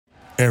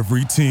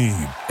Every team,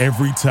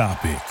 every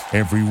topic,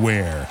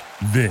 everywhere.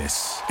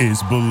 This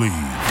is Believe.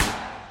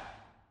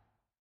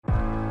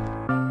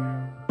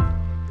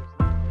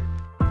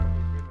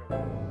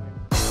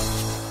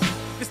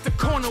 It's the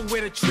corner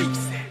where the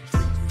treats at.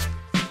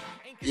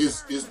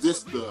 Is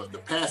this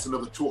the passing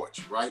of the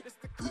torch, right?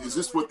 Is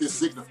this what this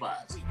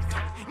signifies?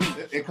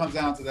 It comes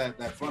down to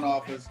that front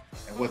office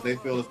and what they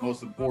feel is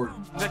most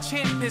important. The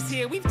champ is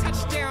here. We've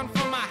touched down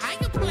from a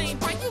higher plane.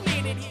 Why you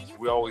landed here?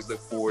 We always look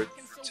forward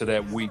to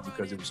that week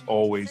because it was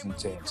always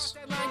intense.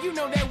 You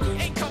know that we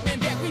ain't coming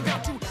back. We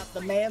about to.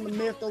 The man, the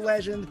myth, the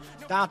legend,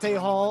 Dante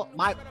Hall.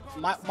 My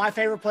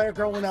favorite player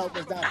growing up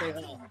was Dante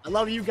Hall. I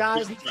love you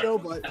guys in the show,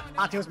 but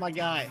Dante was my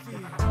guy.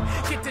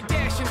 Get to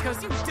dashing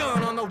because you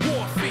done on the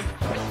warfare.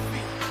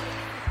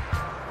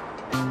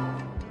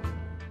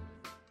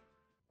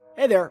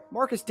 Hey there,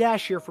 Marcus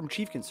Dash here from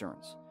Chief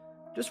Concerns.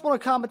 Just want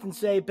to comment and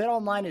say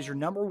BetOnline is your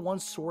number one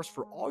source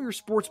for all your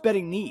sports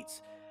betting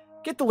needs.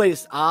 Get the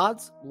latest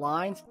odds,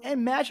 lines,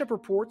 and matchup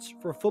reports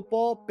for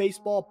football,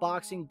 baseball,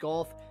 boxing,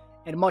 golf,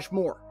 and much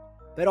more.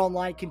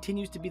 BetOnline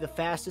continues to be the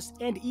fastest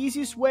and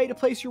easiest way to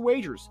place your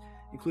wagers,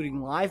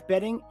 including live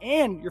betting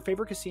and your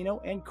favorite casino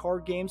and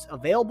card games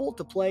available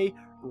to play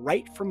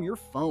right from your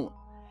phone.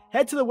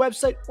 Head to the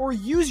website or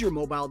use your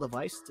mobile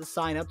device to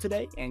sign up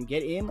today and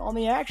get in on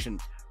the action.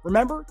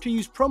 Remember to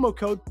use promo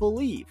code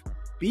BELIEVE,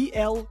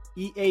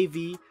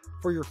 BLEAV,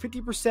 for your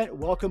 50%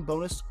 welcome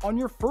bonus on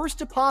your first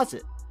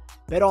deposit.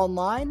 Bet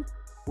online,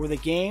 where the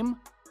game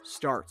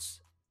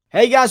starts.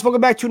 Hey guys,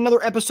 welcome back to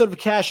another episode of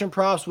Cash and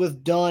Props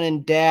with Dunn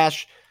and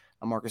Dash.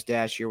 I'm Marcus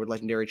Dash here with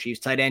legendary Chiefs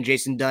tight end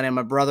Jason Dunn and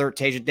my brother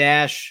Tasia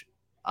Dash.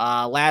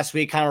 Last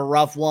week, kind of a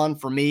rough one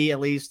for me,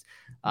 at least.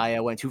 I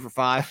went 2 for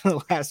 5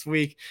 last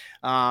week.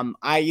 I'm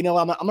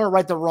gonna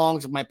right the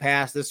wrongs of my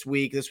past this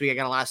week. This week I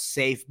got a lot of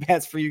safe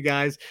bets for you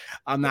guys.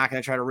 I'm not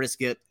gonna try to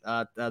risk it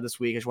this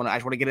week. I just want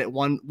to get it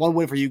one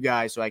win for you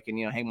guys so I can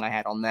hang my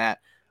hat on that.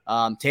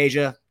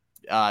 Tasia,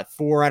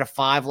 4 out of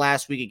 5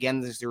 last week.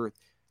 Again, this is your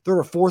third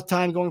or fourth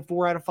time going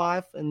 4 out of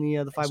 5 in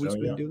the 5 weeks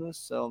we've been doing this.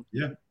 So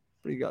yeah,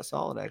 pretty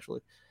solid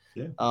actually.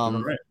 Yeah.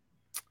 Right.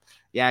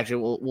 Yeah,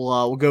 actually,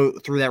 we'll go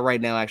through that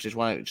right now. Actually, just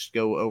want to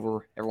go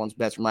over everyone's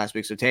bets from last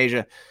week. So,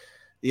 Tasia,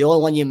 the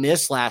only one you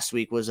missed last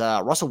week was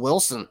Russell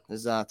Wilson.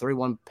 His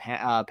 31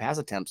 pass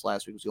attempts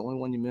last week was the only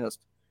one you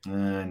missed.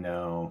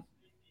 No.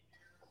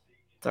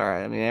 It's all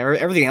right. I mean,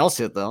 everything else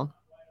hit, though.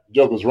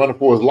 Joke was running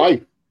for his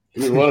life.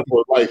 He was running for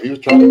his life. He was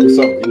trying to do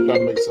something. He was trying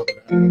to make something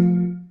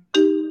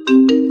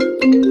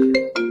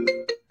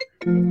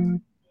happen.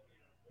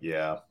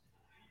 Yeah.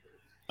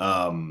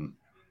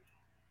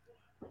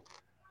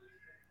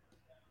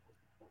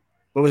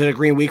 What was it, a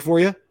green week for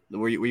you?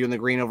 Were you in the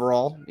green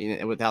overall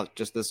without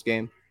just this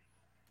game?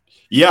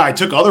 Yeah, I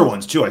took other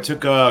ones too. I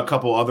took a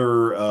couple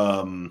other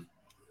I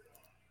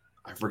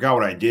forgot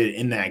what I did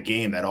in that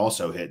game that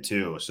also hit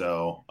too.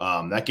 So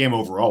that game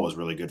overall was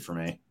really good for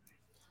me.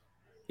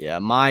 Yeah,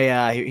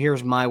 my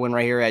here's my win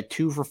right here at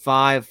 2 for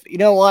 5. You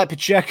know what?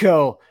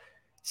 Pacheco,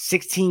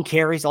 16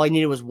 carries. All he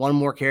needed was one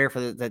more carry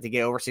for to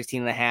get over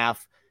 16 and a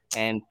half.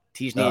 And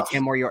he's needed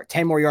 10 more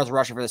yards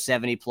rushing for the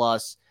 70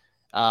 plus.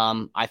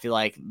 I feel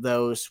like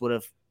those would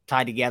have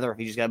tied together if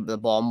he just got the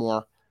ball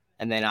more.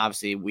 And then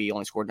obviously we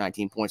only scored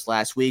 19 points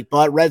last week,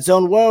 but red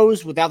zone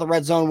woes, without the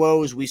red zone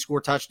woes, we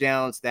score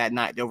touchdowns that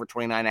night over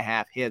 29 and a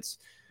half hits.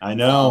 I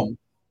know.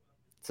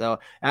 So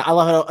I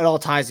love how it all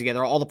ties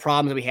together. All the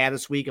problems that we had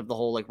this week of the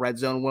whole red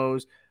zone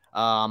woes,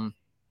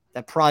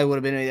 that probably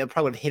would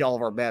have hit all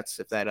of our bets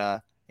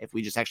if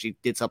we just actually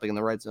did something in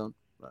the red zone.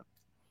 But.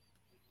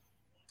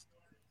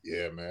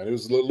 Yeah, man, it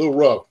was a little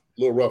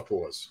rough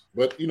for us.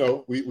 But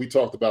we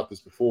talked about this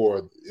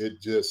before.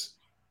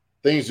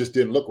 Things just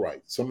didn't look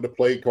right. Some of the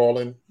play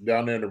calling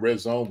down there in the red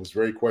zone was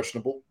very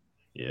questionable.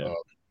 Yeah,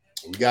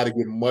 we got to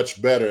get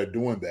much better at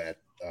doing that.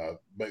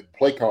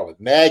 Play calling,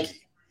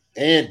 Nagy,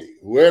 Andy,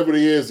 whoever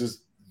it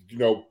is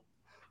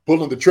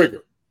pulling the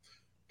trigger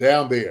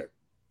down there.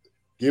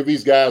 Give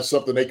these guys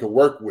something they can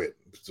work with.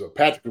 So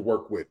Patrick can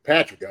work with.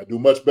 Patrick, I do a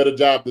much better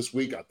job this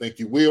week. I think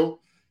you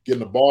will. Getting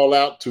the ball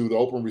out to the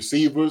open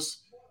receivers.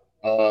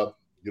 That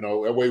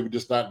way we're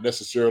just not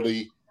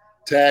necessarily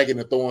tagging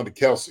and throwing to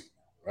Kelsey,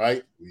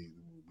 right? We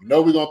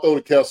know we're gonna throw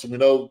to Kelsey. We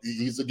know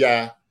he's the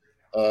guy.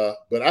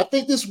 But I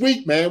think this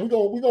week, man,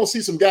 we're gonna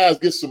see some guys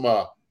get some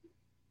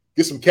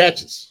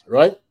catches,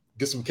 right?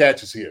 Get some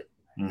catches here.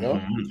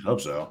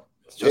 Hope so.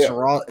 It's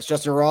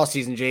just a raw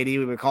season, JD.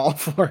 We've been calling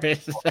for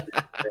it.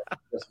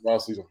 That's raw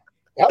season.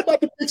 How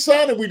about the big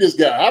signing we just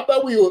got? How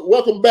about we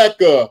welcome back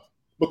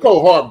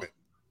McCole Hardman?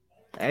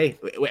 Hey,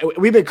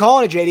 we've been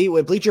calling it, JD.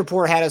 When Bleacher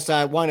Report had us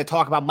wanting to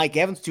talk about Mike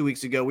Evans 2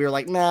 weeks ago, we were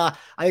like, "Nah,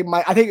 I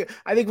think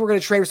we're going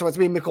to trade for someone. It's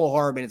going to be Mecole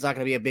Hardman. It's not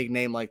going to be a big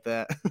name like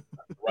that."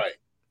 Right?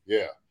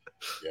 Yeah.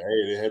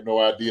 Hey, they had no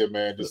idea,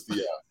 man. Just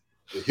the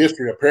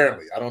history.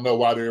 Apparently, I don't know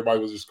why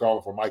everybody was just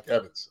calling for Mike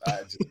Evans.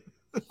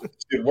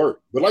 It didn't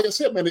work. But like I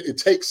said, man, it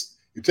takes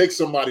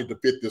somebody to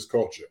fit this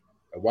culture.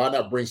 And why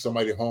not bring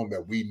somebody home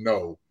that we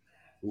know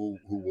who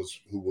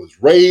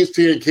was raised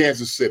here in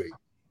Kansas City?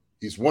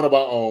 He's one of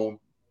our own.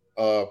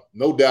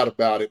 no doubt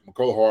about it,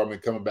 McCole Hardman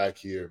coming back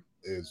here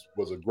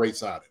was a great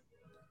signing.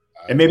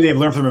 And maybe they've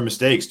learned from their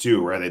mistakes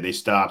too, right? They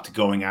stopped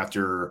going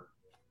after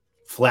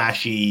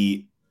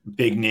flashy,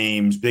 big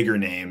names, bigger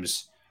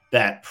names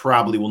that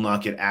probably will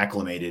not get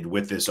acclimated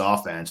with this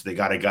offense. They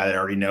got a guy that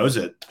already knows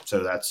it.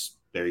 So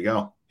there you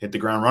go. Hit the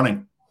ground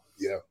running.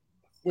 Yeah.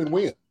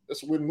 Win-win.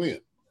 That's a win-win.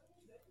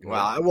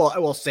 Well, I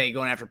will say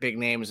going after big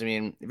names. I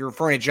mean, if you're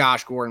referring to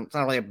Josh Gordon, it's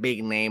not really a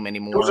big name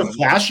anymore. It was a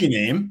flashy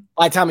name.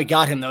 By the time we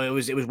got him, though, it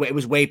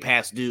was way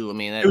past due. I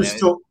mean, it was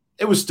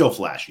still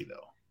flashy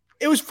though.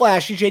 It was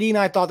flashy. JD and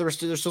I thought there's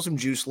still some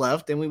juice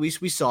left, and we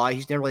saw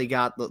he's never really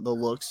got the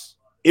looks.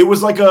 It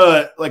was like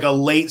a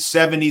late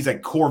 70s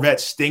like Corvette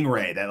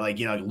Stingray that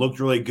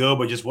looked really good,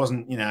 but just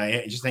wasn't,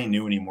 it just ain't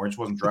new anymore. It just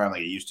wasn't driving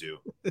like it used to.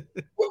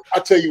 Well, I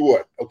tell you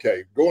what,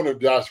 okay, going to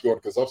Josh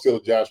Gordon, because I'm still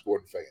a Josh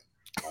Gordon fan.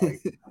 Right?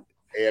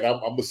 And I'm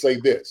gonna say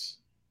this.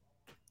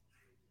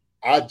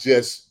 I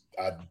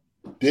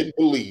didn't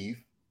believe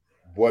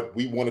what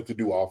we wanted to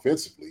do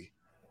offensively.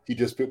 He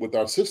just fit with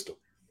our system.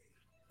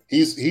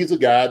 He's a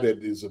guy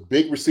that is a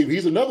big receiver.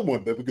 He's another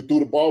one that we could throw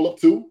the ball up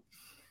to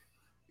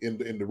in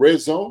the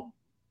red zone.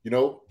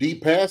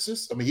 Deep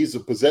passes. I mean, he's a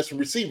possession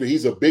receiver.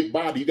 He's a big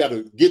body. You got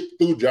to get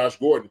through Josh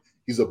Gordon.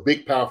 He's a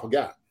big, powerful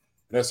guy.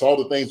 And that's all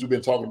the things we've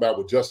been talking about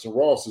with Justin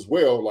Ross as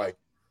well. Like,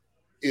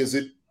 is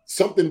it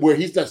something where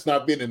he's just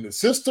not been in the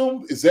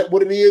system? Is that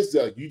what it is?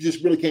 You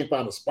just really can't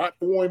find a spot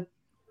for him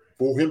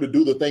to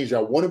do the things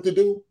y'all want him to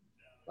do?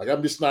 Like,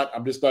 I'm just not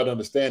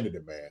understanding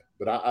it, man.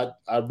 But I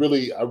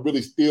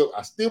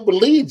still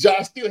believe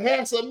Josh still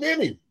has something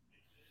in him.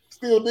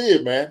 Still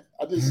did, man.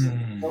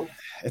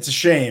 It's a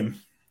shame.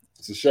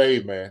 It's a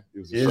shame, man.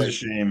 It is a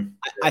shame.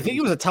 I think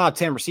he was a top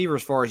 10 receiver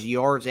as far as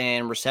yards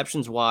and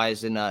receptions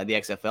wise in the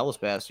XFL this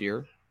past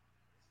year.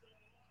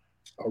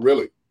 Oh,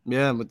 really?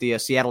 Yeah, with the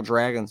Seattle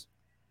Dragons.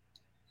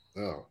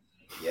 Oh.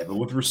 Yeah, but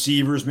with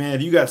receivers, man,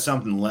 if you got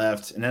something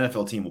left, an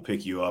NFL team will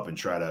pick you up and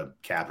try to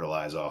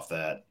capitalize off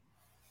that.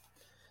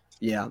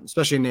 Yeah,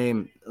 especially a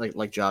name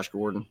like Josh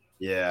Gordon.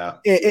 Yeah.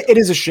 It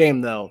is a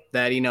shame, though,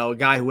 that, a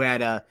guy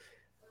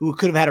who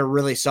could have had a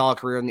really solid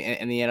career in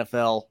the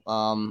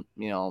NFL,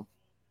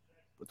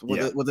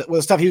 with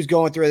the stuff he was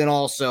going through, and then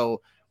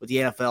also with the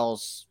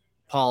NFL's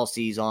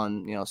policies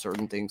on,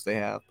 certain things they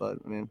have. But,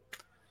 I mean,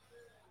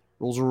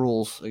 rules are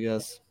rules, I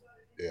guess.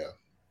 Yeah.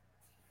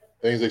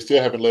 Things they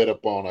still haven't let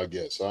up on, I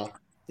guess, huh?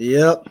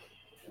 Yep.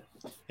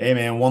 Hey,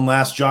 man, one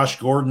last Josh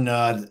Gordon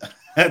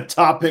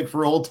topic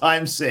for old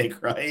time's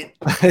sake, right?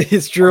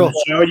 It's true.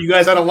 You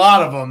guys had a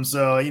lot of them,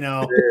 so,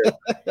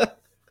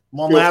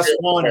 one last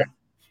one.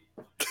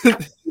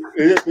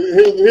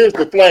 Here's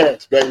the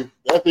flash, baby.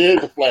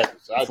 Here's the flash.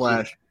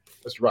 Flash.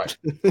 That's right.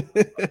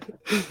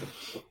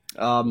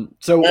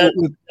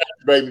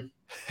 Baby.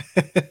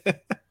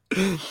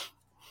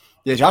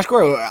 Yeah, Josh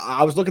Gordon.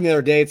 I was looking the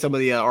other day at some of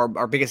the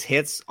our biggest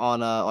hits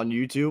on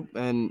YouTube,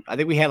 and I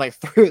think we had like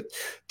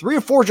three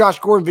or four Josh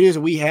Gordon videos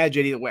that we had,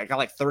 JD, that got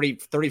like 30,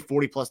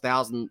 40 plus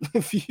thousand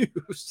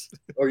views.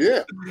 Oh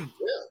yeah.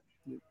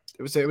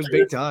 It was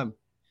big time.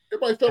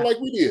 Everybody felt like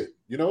we did,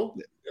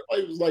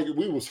 Everybody was like,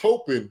 we was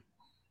hoping,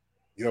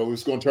 it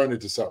was going to turn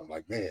into something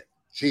like, man,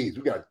 geez,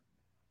 we got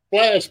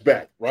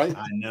flashback, right?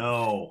 I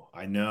know.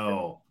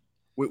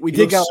 We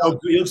did go.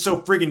 He looked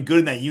so freaking good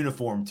in that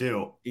uniform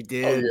too. He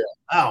did. Oh, yeah.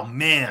 Oh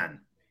man.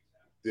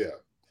 Yeah.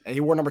 And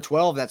he wore number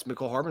 12. That's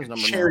McCole Hardman's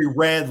number. Cherry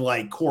red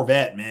like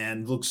Corvette,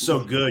 man. Looks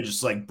so good.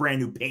 Just like brand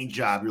new paint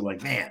job. You're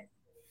like, man.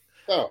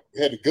 Oh,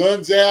 he had the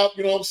guns out.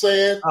 You know what I'm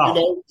saying?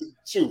 Oh.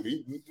 Shoot,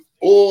 he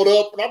oiled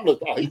up, and I'm like,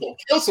 oh, he's gonna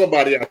kill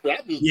somebody out there.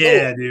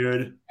 Yeah,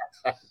 dude.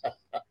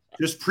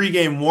 Just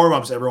pregame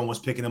warm-ups, everyone was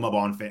picking him up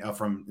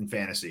in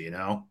fantasy,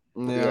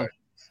 Yeah.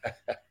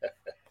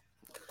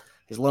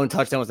 His lone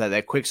touchdown was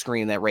that quick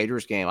screen, that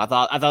Raiders game. I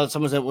thought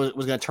someone was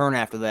going to turn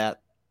after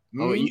that.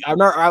 Mm-hmm. I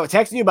remember I was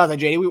texting you about that,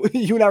 JD.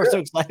 You and I were so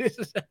excited.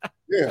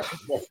 Yeah,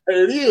 well,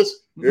 there it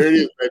is. There it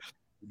is, baby.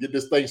 Get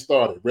this thing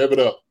started. Rev it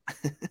up.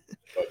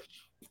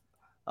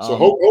 So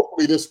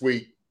hopefully this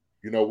week,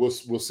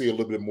 we'll see a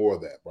little bit more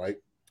of that, right?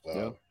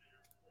 So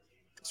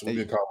we've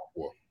been calling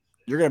for.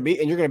 You're gonna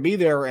be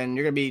there, and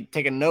you're gonna be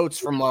taking notes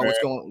from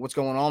what's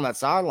going on that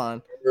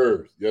sideline.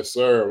 Yes,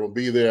 sir. We'll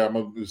be there. I'm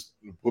gonna just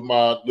put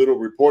my little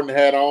reporting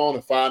hat on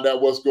and find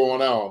out what's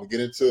going on.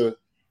 Get into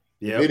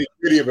the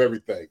nitty-gritty of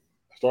everything.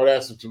 Start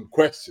asking some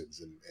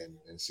questions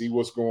and see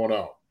what's going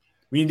on.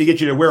 We need to get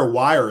you to wear a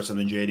wire or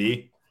something,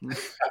 JD.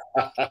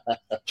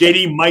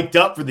 JD mic'd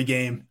up for the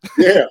game.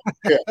 Yeah.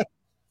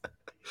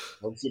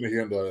 I'm sitting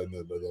here in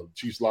the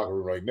Chiefs locker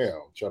room right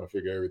now, trying to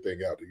figure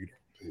everything out.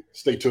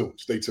 Stay tuned.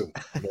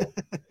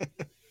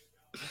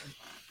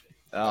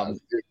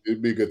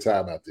 It'd be a good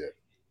time out there.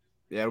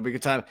 Yeah, it'll be a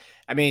good time.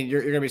 I mean,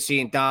 you're going to be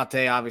seeing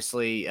Dante,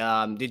 obviously.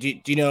 Do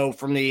you know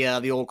from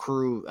the old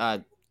crew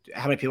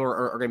how many people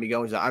are going to be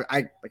going?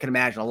 I can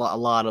imagine a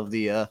lot of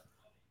the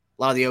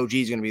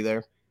OGs going to be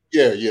there.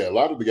 Yeah. A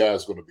lot of the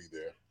guys are going to be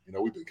there.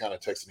 We've been kind of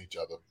texting each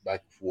other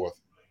back and forth,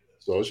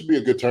 so it should be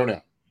a good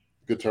turnout.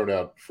 Good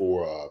turnout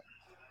for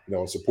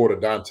in support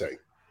of Dante.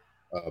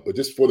 But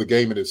just for the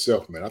game in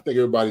itself, man, I think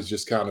everybody's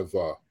just kind of,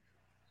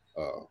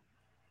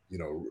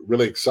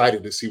 really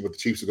excited to see what the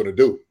Chiefs are going to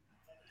do.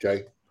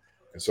 Okay.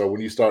 And so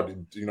when you start,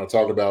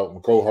 talking about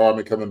McCole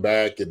Hardman coming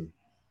back and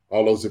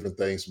all those different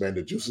things, man,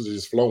 the juices are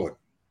just flowing.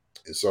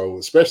 And so,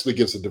 especially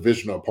against a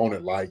divisional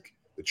opponent like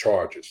the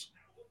Chargers.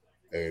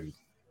 And,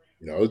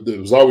 there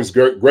was always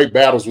great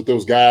battles with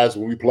those guys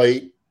when we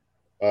played.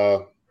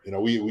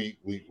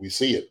 We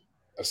see it.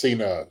 I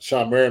seen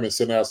Sean Merriman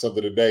send out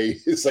something today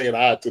saying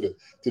hi to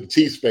the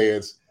Chiefs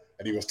fans,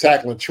 and he was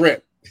tackling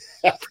Trent.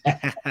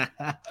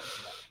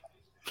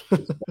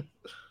 Funny.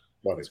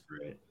 That's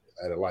great.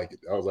 I didn't like it.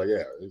 I was like,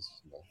 yeah.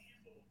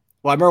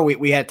 Well, I remember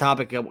we had a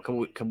topic a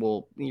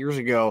couple years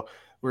ago.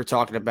 We were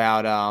talking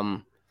about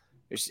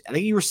I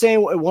think you were saying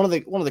one of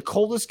the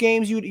coldest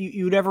games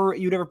you'd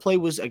ever play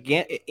was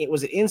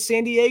was it in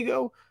San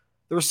Diego?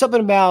 There was something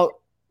about,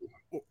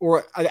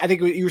 or I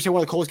think you were saying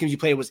one of the coldest games you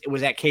played was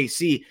at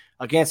KC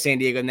against San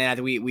Diego, and then I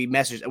think we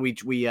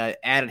messaged we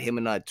added him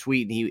in a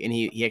tweet, and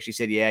he actually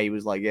said he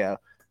was like it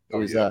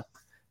was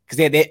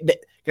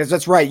because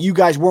that's right, you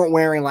guys weren't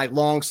wearing like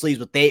long sleeves,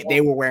 but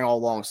they were wearing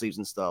all long sleeves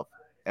and stuff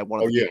at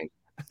one of the games.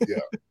 Yeah.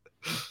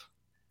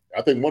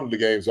 I think one of the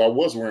games I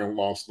was wearing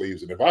long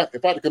sleeves, and if I had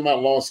to come out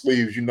in long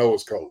sleeves,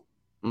 it's cold.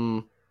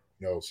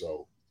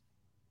 So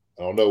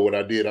I don't know what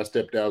I did. I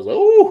stepped out. I was like,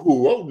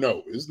 oh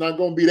no, it's not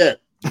going to be that.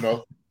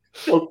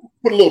 Put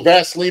a little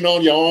Vaseline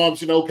on your arms,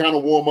 kind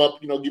of warm up,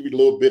 give you a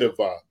little bit of,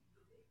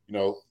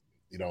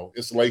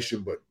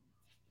 insulation. But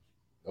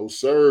no,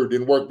 sir,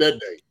 didn't work that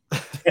day.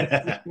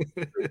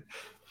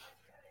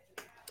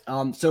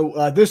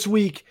 So this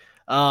week.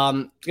 It's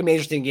gonna be an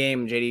interesting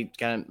game. JD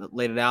kind of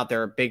laid it out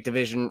there. Big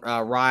division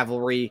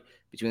rivalry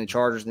between the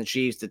Chargers and the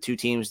Chiefs, the two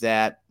teams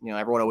that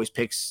everyone always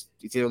picks.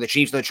 It's either the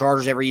Chiefs or the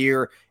Chargers every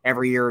year.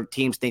 Every year,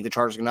 teams think the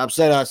Chargers are going to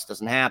upset us.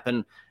 Doesn't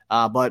happen,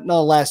 but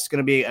nonetheless, it's going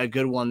to be a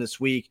good one this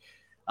week.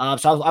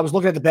 So I was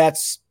looking at the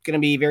bets. Going to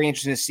be very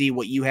interesting to see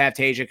what you have,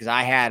 Tasia, because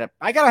I kind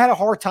of had a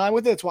hard time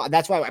with it.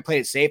 That's why I played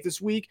it safe this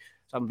week.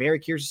 So I'm very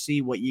curious to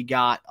see what you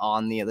got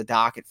on the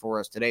docket for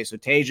us today. So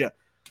Tasia,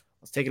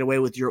 let's take it away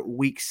with your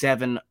Week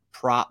 7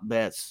 prop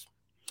bets.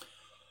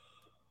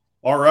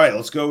 All right,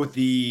 let's go with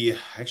I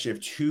actually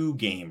have 2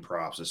 game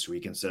props this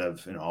week instead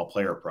of an all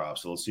player prop.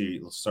 So let's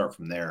start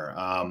from there.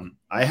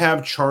 I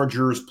have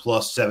Chargers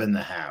plus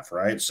 7.5,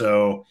 right?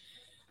 So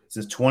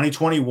since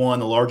 2021,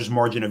 the largest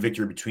margin of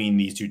victory between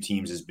these two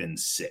teams has been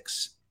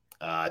 6.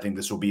 I think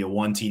this will be a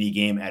 1 TD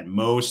game at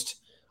most.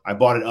 I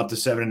bought it up to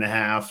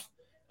 7.5.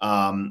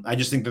 I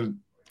just think the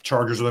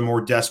Chargers are the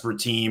more desperate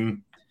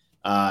team.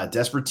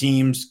 Desperate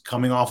teams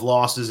coming off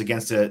losses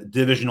against a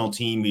divisional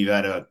team we've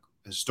had a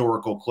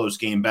historical close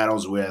game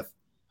battles with.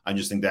 I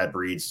just think that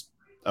breeds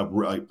a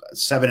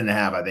 7.5.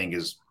 I think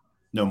is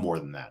no more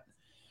than that.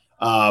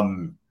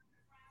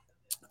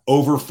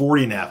 Over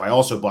 40.5. I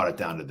also bought it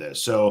down to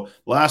this. So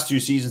last 2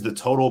 seasons, the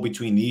total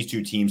between these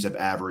two teams have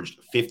averaged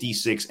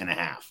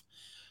 56.5.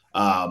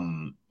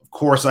 Of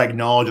course, I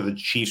acknowledge that the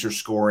Chiefs are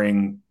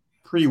scoring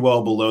pretty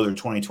well below their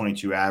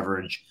 2022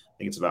 average. I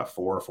think it's about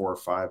 4 or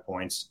 5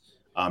 points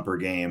per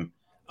game.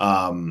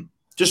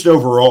 Just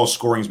overall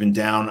scoring's been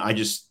down. I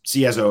just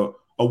see as a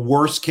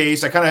worst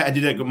case, I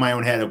did it in my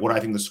own head of what I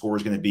think the score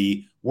is going to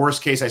be.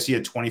 Worst case, I see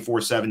a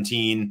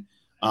 24-17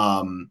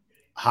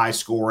 high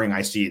scoring.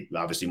 I see it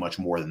obviously much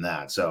more than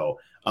that. So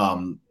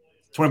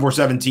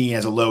 24-17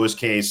 as a lowest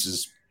case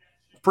is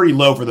pretty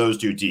low for those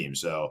two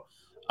teams. So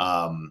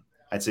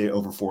I'd say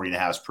over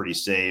 40.5 is pretty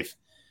safe.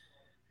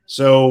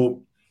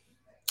 So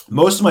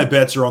most of my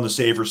bets are on the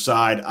safer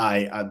side.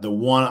 The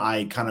one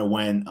I kind of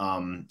went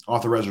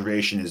off the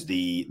reservation is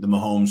the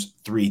Mahomes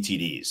 3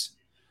 TDs.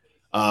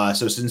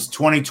 So since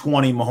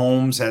 2020,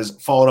 Mahomes has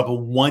followed up a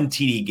 1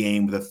 TD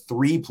game with a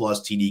 3+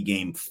 TD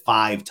game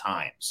 5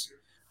 times.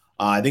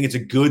 I think it's a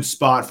good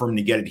spot for him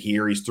to get it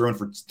here. He's thrown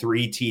for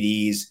 3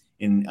 TDs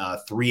in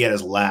 3 at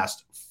his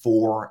last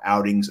 4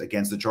 outings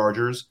against the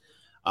Chargers.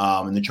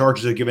 And the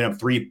Chargers have given up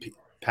 3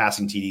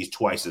 passing TDs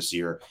twice this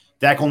year.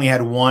 Dak only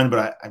had 1,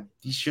 but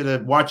he should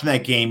have, watching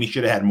that game, he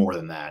should have had more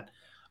than that.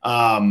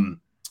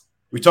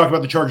 We talked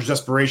about the Chargers'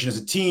 desperation as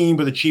a team,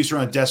 but the Chiefs are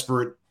not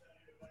desperate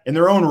in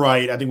their own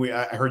right. I think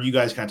I heard you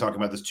guys kind of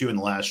talking about this too in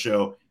the last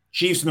show.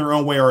 Chiefs in their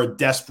own way are a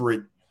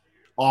desperate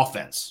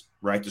offense,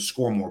 right, to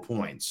score more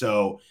points.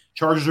 So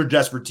Chargers are a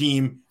desperate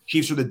team.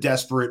 Chiefs are the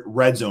desperate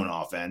red zone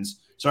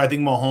offense. So I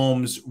think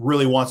Mahomes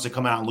really wants to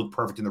come out and look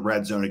perfect in the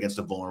red zone against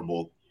a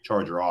vulnerable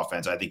Charger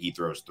offense. I think he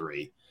throws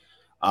 3.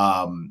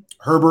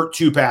 Herbert,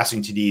 2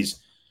 passing TDs.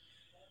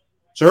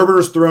 So Herbert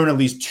has thrown at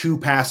least 2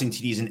 passing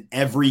TDs in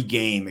every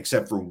game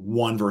except for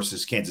 1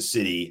 versus Kansas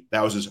City.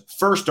 That was his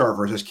first start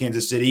versus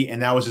Kansas City,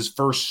 and that was his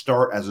first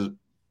start as a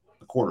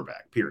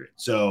quarterback, period.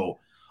 So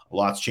a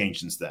lot's changed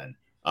since then.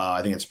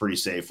 I think it's a pretty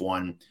safe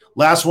one.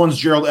 Last one's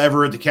Gerald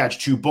Everett to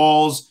catch 2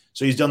 balls.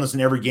 So he's done this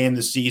in every game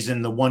this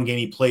season. The one game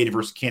he played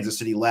versus Kansas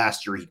City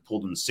last year, he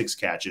pulled in 6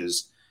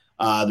 catches.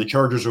 The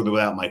Chargers are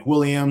without Mike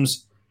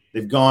Williams.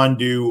 They've gone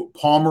to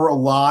Palmer a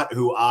lot,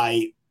 who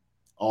I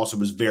also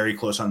was very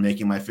close on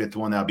making my 5th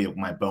one. That would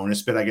be my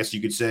bonus bit, I guess you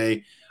could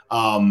say.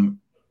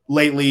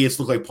 Lately, it's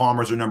looked like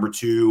Palmer's their number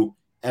 2,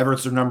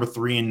 Everett's their number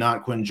 3, and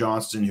not Quentin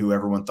Johnston, who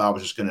everyone thought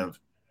was just going to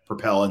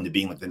propel into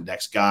being like the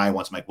next guy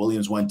once Mike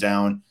Williams went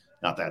down.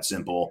 Not that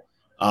simple.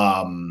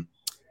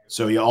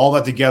 So yeah, all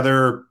that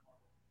together,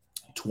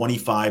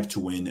 25 to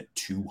win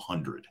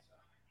 200.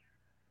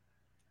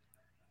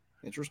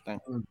 Interesting.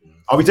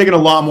 I'll be taking a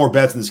lot more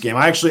bets in this game.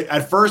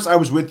 At first, I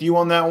was with you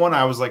on that one.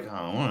 I was like,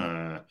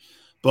 oh,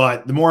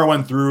 but the more I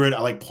went through it,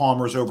 I like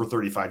Palmer's over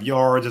 35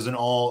 yards as an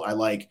all. I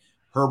like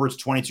Herbert's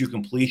 22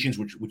 completions,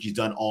 which he's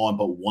done all in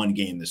but one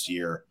game this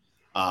year.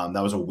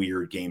 That was a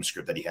weird game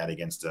script that he had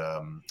against,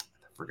 I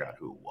forgot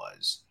who it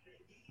was.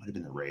 Might have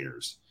been the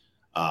Raiders.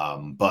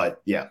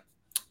 But yeah,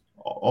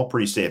 all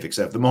pretty safe,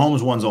 except the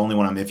Mahomes one's the only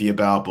one I'm iffy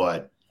about,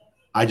 but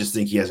I just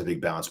think he has a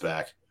big bounce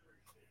back.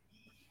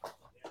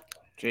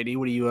 JD,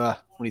 what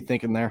are you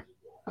thinking there?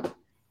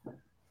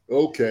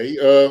 Okay,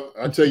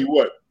 I tell you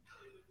what.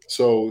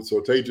 So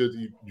Taja,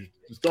 you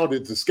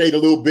started to skate a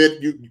little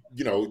bit. You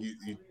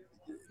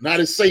not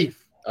as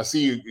safe. I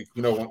see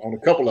you on a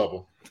couple of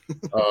them.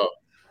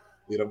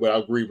 But I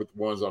agree with the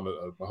ones on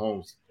the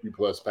Mahomes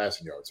 3+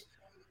 passing yards.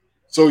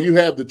 So you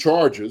have the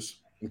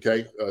Chargers,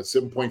 okay,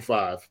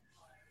 7.5,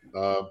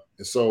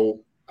 and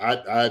so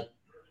I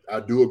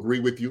do agree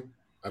with you.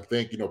 I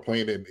think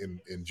playing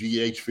in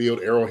GH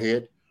Field,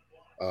 Arrowhead,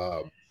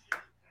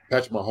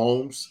 Patrick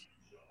Mahomes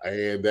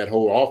and that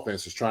whole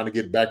offense is trying to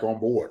get back on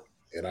board,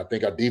 and I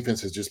think our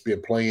defense has just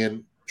been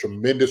playing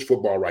tremendous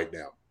football right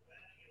now.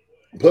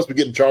 Plus, we're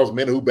getting Charles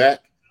Menahu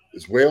back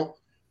as well,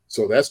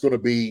 so that's going to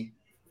be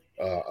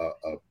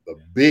a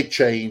big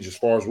change as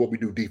far as what we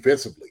do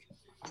defensively,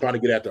 trying to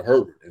get after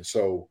Herbert. And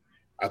so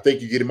I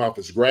think you get him off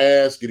his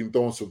grass, get him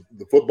throwing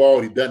the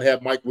football. He doesn't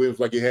have Mike Williams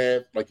like he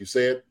had, like you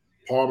said.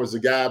 Palmer's the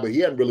guy, but he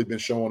hadn't really been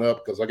showing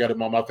up because I got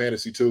him on my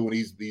fantasy too, and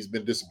he's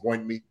been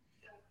disappointing me.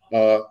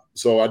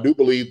 So I do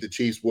believe the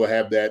Chiefs will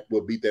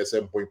beat that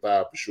 7.5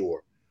 for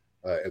sure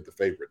as the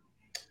favorite.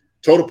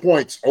 Total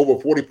points over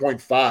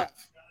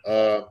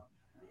 40.5.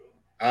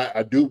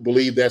 I do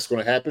believe that's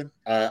going to happen.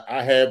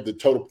 I have the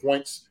total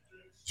points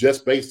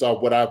just based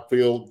off what I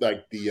feel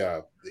like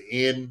the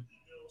end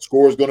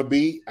score is going to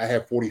be. I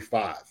have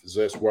 45. So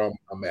that's where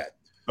I'm at.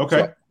 Okay.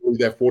 So I believe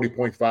that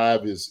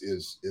 40.5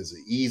 is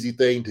an easy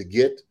thing to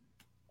get.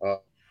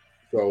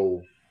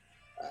 So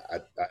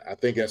I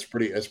think it's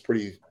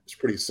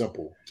pretty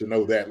simple to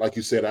know that. Like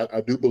you said,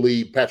 I do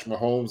believe Patrick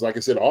Mahomes, like I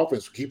said,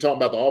 offense, keep talking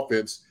about the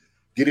offense,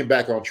 getting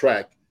back on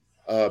track.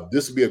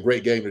 This would be a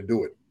great game to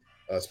do it.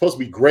 It's supposed to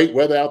be great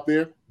weather out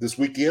there this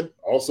weekend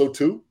also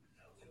too.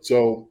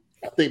 So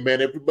I think,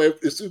 man, everybody,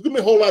 it's going to be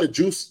a whole lot of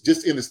juice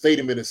just in the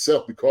stadium in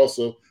itself because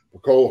of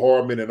Nicole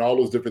Harmon and all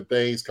those different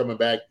things coming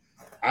back.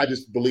 I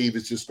just believe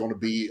it's just going to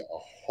be a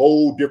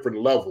whole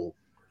different level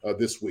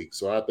this week.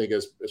 So I think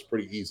it's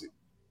pretty easy.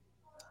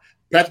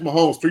 Patrick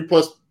Mahomes,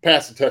 3+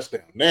 passing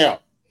touchdown. Now,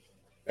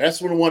 that's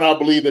the one I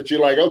believe that you're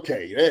like,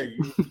 okay, hey,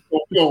 you're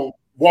going to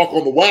walk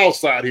on the wild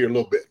side here a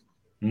little bit.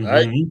 Mm-hmm.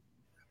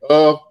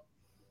 All right?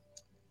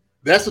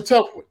 That's a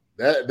tough one.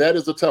 That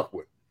is a tough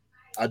one.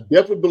 I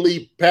definitely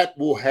believe Pat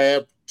will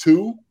have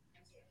 2.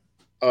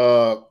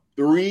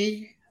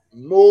 3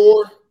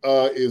 more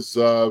is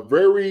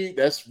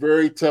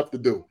very tough to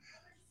do.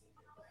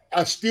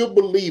 I still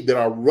believe that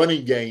our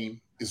running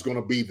game is going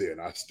to be there,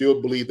 and I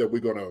still believe that we're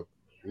going to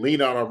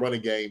lean on our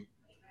running game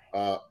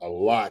a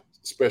lot,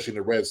 especially in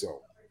the red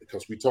zone,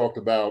 because we talked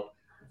about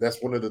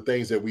that's one of the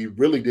things that we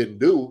really didn't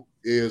do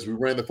is we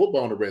ran the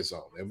football in the red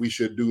zone, and we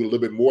should do a little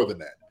bit more than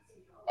that.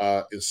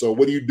 And so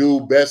what do you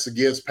do best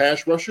against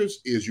pass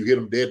rushers is you hit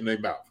them dead in their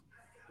mouth.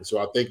 And so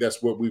I think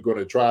that's what we're going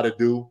to try to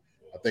do.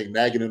 I think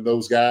Nagy and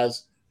those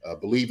guys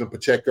believe in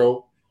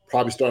Pacheco,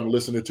 probably starting to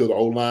listen to the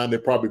O-line. They're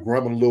probably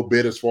grumbling a little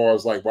bit as far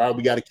as like, why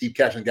we got to keep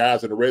catching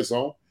guys in the red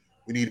zone.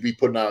 We need to be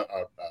putting our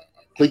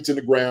cleats in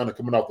the ground and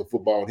coming off the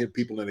football and hitting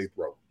people in their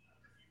throat.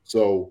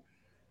 So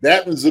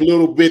that was a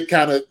little bit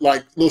kind of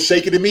like a little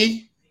shaky to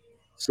me.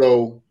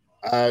 So,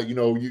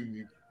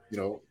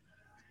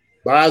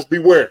 buyers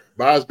beware.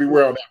 Buyers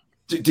beware on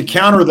that. To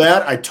counter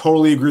that, I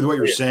totally agree with what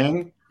you're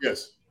saying.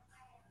 Yes.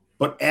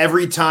 But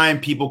every time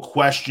people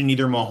question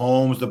either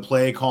Mahomes, the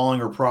play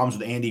calling, or problems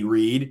with Andy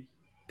Reid,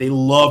 they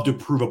love to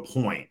prove a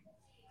point.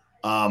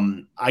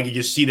 I could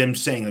just see them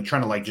saying they're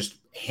trying to like just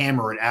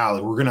hammer it out.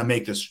 Like, we're going to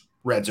make this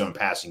red zone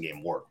passing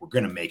game work. We're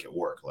going to make it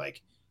work.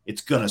 Like,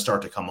 it's going to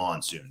start to come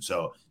on soon.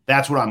 So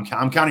that's what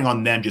I'm counting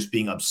on them just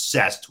being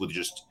obsessed with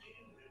just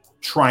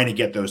trying to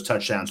get those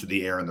touchdowns through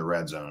the air in the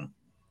red zone.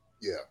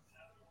 Yeah.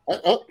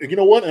 You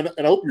know what? And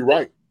I hope you're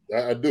right.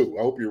 I do.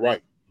 I hope you're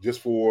right.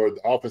 Just for the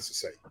offense's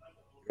sake.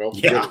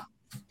 Yeah.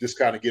 Just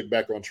kind of getting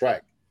back on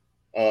track.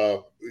 We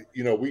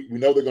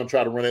know they're going to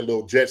try to run that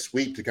little jet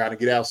sweep to kind of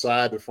get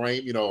outside the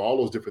frame, all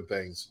those different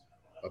things.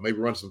 Maybe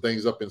run some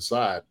things up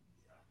inside.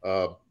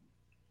 But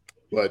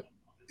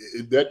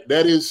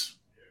that is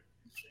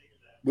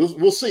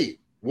we'll see.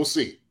 We'll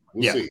see.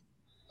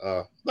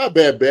 Not a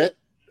bad bet.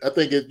 I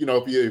think if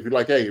you're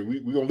like, hey, we're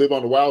going to live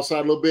on the wild side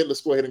a little bit,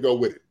 let's go ahead and go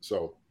with it.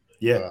 So,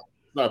 yeah,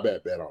 not a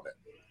bad bet on that.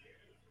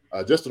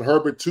 Justin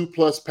Herbert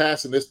 2+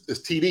 passing. It's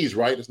TDs,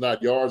 right? It's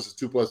not yards.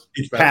 It's 2+.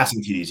 It's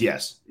passing TDs.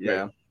 Yes.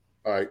 Yeah.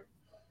 All right.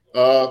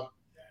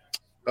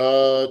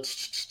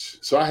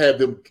 So I have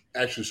them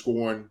actually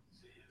scoring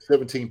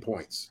 17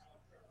 points.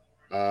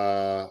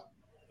 I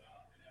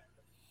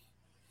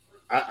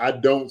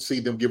don't see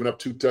them giving up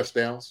 2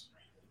 touchdowns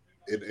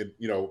in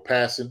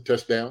passing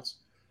touchdowns.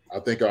 I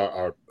think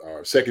our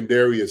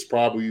secondary is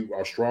probably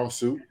our strong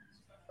suit.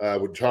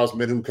 With Charles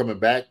Minhu coming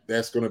back,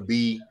 that's going to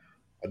be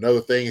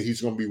another thing.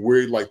 He's going to be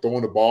weird, like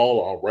throwing the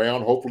ball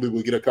around. Hopefully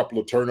we'll get a couple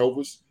of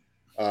turnovers.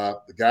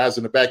 The guys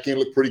in the back end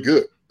look pretty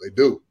good. They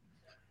do.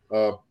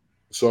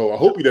 So I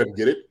hope he doesn't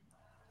get it.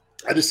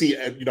 I just see,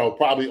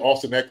 probably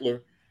Austin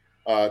Eckler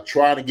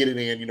trying to get it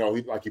in.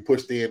 He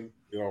pushed in,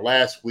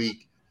 last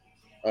week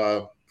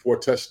for a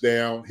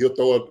touchdown. He'll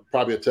throw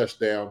probably a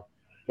touchdown,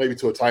 maybe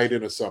to a tight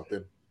end or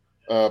something.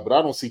 But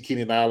I don't see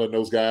Keenan Allen,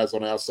 those guys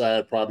on the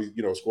outside, probably,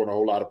 scoring a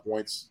whole lot of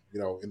points, in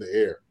the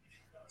air.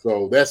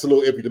 So that's a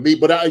little iffy to me.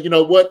 But you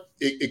know what?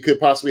 It could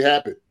possibly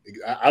happen.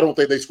 I don't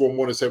think they score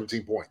more than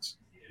 17 points.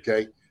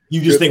 Okay.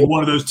 You just think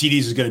one of those TDs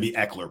is going to be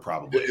Eckler,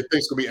 probably. I think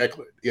it's going to be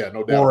Eckler. Yeah,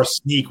 no doubt. Or a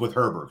sneak with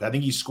Herbert. I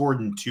think he scored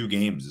in 2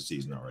 games this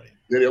season already.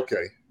 Yeah,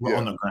 okay. We're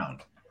on the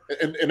ground.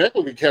 And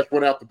Eckler can catch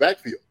one out the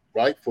backfield,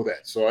 right, for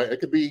that. So it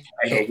could be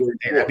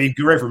that'd be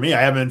great for me. I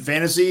have him in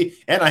fantasy,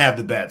 and I have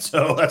the bet.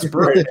 So that's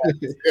perfect.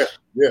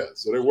 Yeah.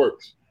 So that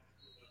works.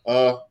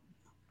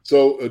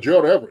 So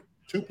Gerald Everett,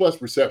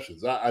 2+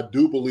 receptions. I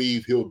do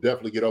believe he'll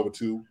definitely get over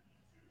 2.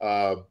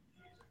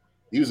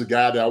 He was a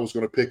guy that I was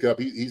going to pick up.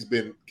 He's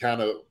been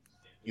kind of,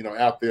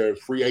 out there,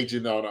 free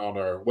agent on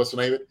our, what's the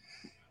name of it?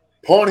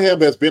 Parham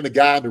has been the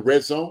guy in the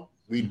red zone.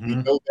 We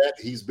know that.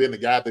 He's been the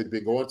guy they've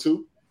been going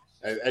to.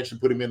 And actually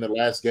put him in the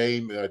last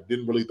game.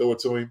 Didn't really throw it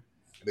to him.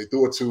 And they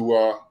threw it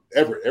to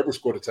Everett. Everett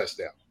scored a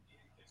touchdown.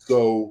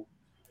 So,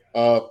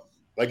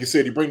 like you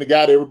said, you bring the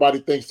guy that everybody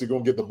thinks they're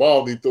going to get the ball,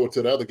 and you throw it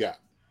to the other guy.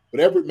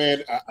 But Everett,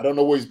 man, I don't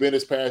know where he's been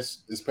this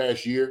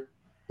past year.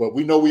 But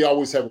we know we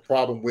always have a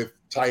problem with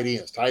tight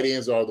ends. Tight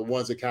ends are the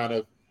ones that kind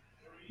of,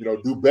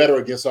 do better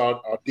against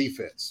our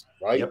defense,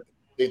 right?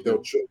 Yep.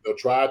 They'll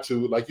try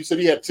to, like you said,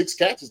 he had 6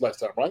 catches last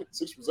time, right?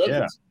 6 receptions.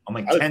 Yeah, on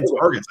like 10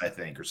 targets, I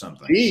think, or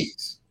something.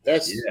 Jeez,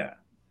 that's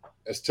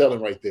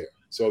telling right there.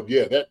 So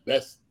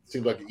that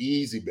seems like an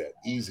easy bet.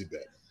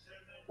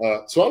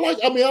 So I like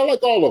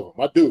all of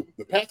them. I do.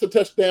 The passing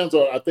touchdowns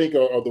are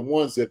the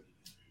ones that,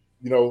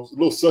 a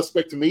little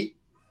suspect to me.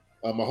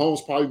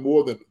 Mahomes probably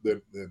more than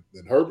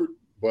Herbert,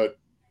 but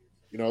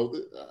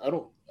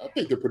I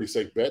think they're pretty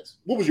safe bets.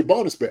 What was your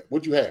bonus bet?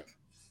 What'd you have?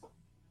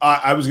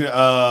 I was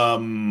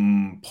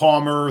gonna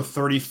Palmer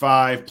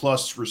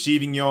 35+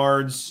 receiving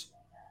yards.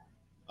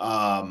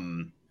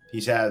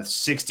 He's had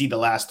 60 the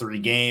last 3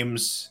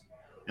 games,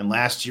 and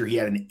last year he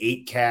had an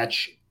 8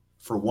 catch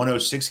for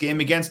 106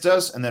 game against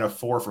us, and then a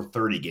 4 for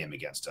 30 game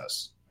against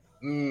us.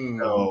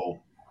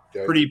 So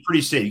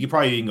pretty safe. You could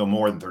probably even go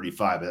more than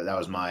 35. But that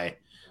was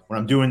when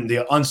I'm doing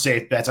the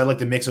unsafe bets, I like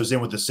to mix those in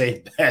with the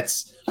safe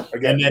bets.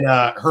 And then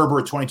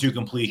Herbert 22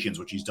 completions,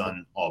 which he's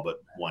done all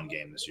but 1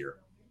 game this year.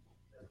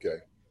 Okay.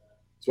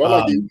 So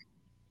I like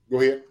go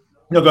ahead.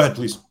 No, go ahead,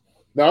 please.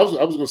 No, I was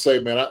going to say,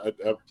 man, I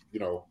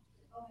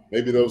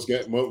maybe those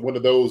get one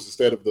of those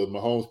instead of the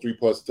Mahomes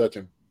 3+ touch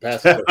and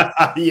pass.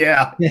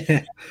 Yeah.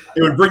 It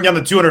would bring down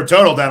the 200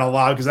 total down a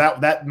lot because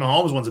that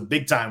Mahomes one's a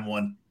big time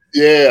one.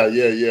 Yeah.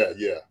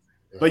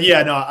 But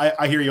no,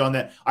 I hear you on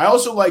that. I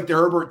also like the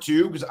Herbert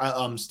too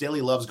because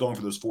Staley loves going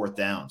for those 4th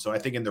down. So I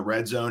think in the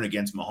red zone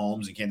against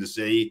Mahomes in Kansas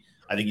City,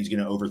 I think he's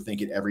going to overthink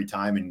it every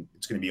time, and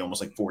it's going to be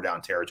almost like 4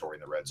 down territory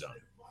in the red zone.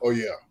 Oh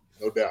yeah,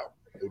 no doubt.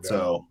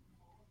 So,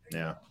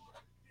 yeah.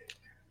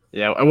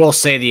 Yeah, I will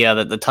say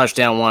the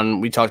touchdown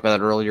one we talked about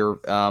that earlier.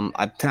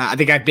 I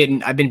think I've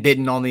been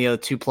bitten on the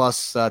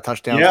 2+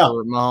 touchdowns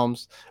for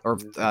Mahomes or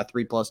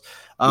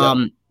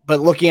 3+. But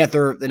looking at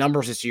the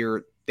numbers this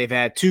year, they've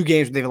had 2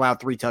 games where they've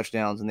allowed 3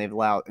 touchdowns, and they've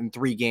allowed in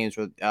 3 games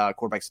where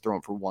quarterbacks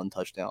thrown for 1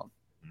 touchdown.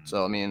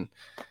 So I mean,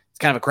 it's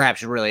kind of a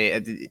crapshoot,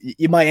 really.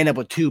 You might end up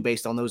with 2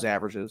 based on those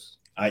averages.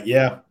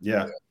 Yeah.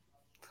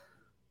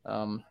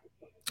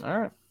 All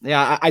right.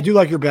 Yeah, I do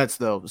like your bets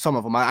though. Some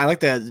of them. I like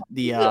the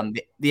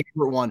Everett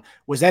one.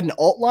 Was that an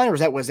alt line,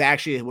 or was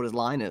actually what his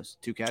line is?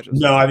 2 catches.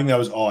 No, I think that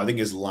was all. I think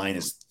his line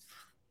is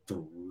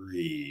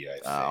 3.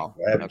 I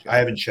think. I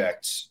haven't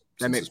checked.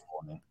 That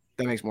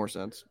makes more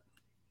sense.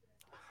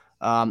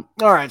 All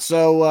right.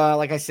 So,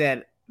 like I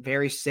said,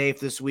 very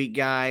safe this week,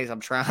 guys. I'm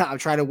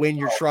trying to win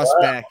your trust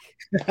back.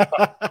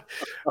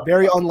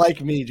 Very unlike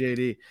me,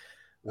 JD.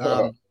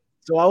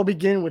 So I will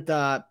begin with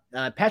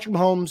Patrick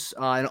Mahomes,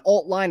 an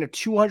alt line of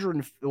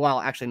 200. Well,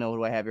 actually, no. What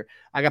do I have here?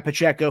 I got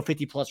Pacheco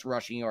 50+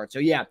 rushing yards.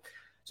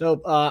 So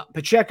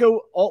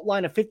Pacheco alt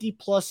line of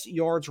 50+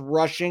 yards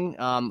rushing.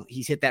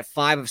 He's hit that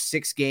 5 of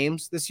 6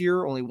 games this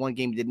year. Only 1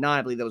 game he did not.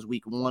 I believe that was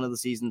week 1 of the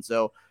season.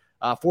 So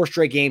 4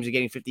 straight games of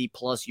getting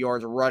 50+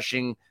 yards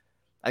rushing.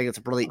 I think it's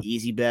a really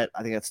easy bet.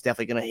 I think that's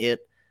definitely going to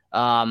hit.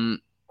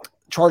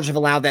 Chargers have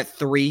allowed that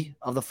 3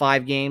 of the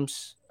 5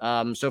 games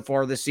so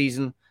far this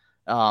season.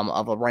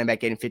 Of a running back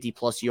getting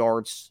 50+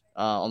 yards.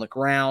 on the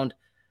ground.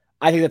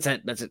 I think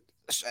that's an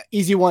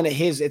easy one.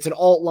 It's an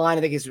alt line.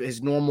 I think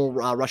his normal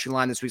rushing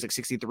line this week is like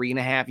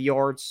 63.5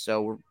 yards.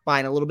 So we're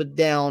buying a little bit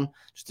down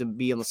just to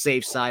be on the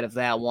safe side of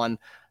that one.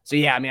 So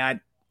yeah, I mean, I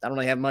don't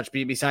really have much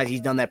besides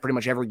he's done that pretty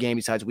much every game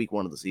besides week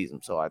 1 of the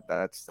season. So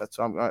that's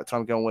what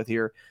I'm going with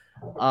here.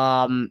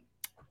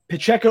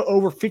 Pacheco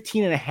over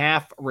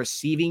 15.5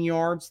 receiving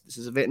yards. This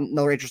is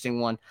another interesting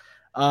one.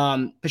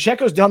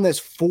 Pacheco's done this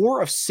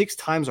 4 of 6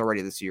 times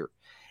already this year.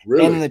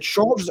 Really? And the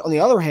Chargers, on the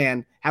other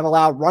hand, have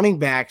allowed running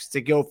backs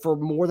to go for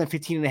more than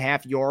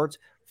 15.5 yards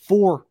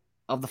 4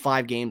 of the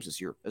 5 games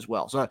this year as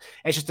well. So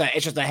it's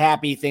just a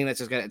happy thing that's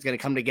just gonna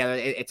come together.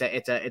 It's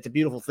a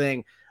beautiful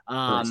thing.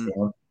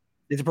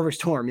 It's a perfect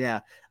storm.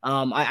 Yeah.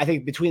 I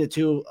think between the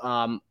two,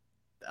 of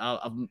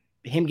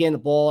him getting the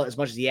ball as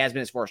much as he has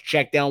been as far as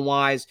check down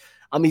wise,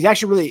 he's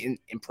actually really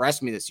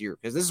impressed me this year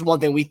because this is one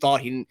thing we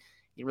thought he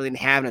really didn't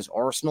have in his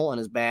arsenal and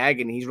his bag,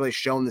 and he's really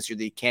shown this year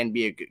that he can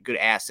be a good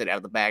asset out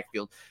of the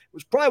backfield. It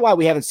was probably why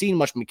we haven't seen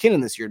much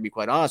McKinnon this year, to be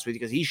quite honest with you,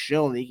 because he's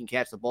shown that he can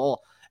catch the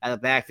ball out of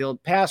the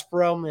backfield. Pass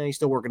pro, man, he's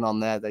still working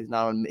on that. He's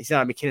not on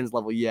McKinnon's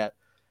level yet.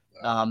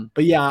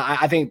 But yeah,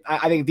 I think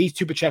these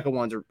two Pacheco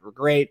ones are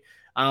great.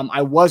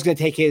 I was going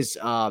to take his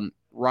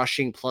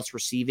rushing plus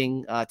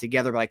receiving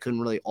together, but I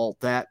couldn't really alt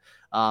that.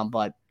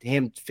 But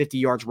him 50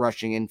 yards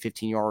rushing and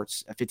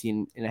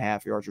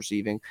 15.5 yards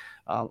receiving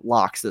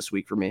locks this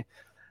week for me.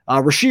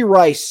 Rashee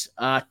Rice,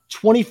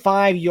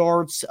 25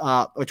 yards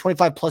or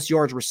 25 plus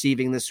yards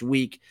receiving this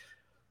week.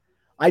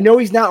 I know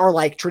he's not our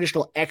like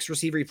traditional X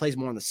receiver. He plays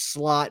more in the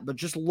slot, but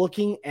just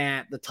looking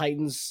at the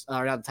Titans,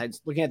 or not the Titans,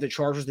 looking at the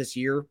Chargers this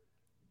year,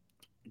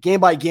 game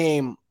by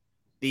game,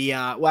 the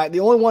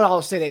only one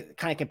I'll say that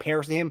kind of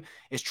compares to him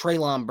is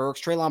Treylon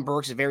Burks. Treylon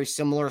Burks is very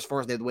similar as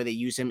far as the way they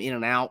use him in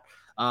and out,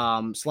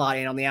 slot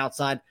in on the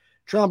outside.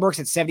 Treylon Burks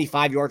had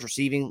 75 yards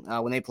receiving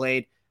when they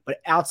played, but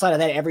outside of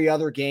that, every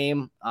other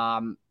game,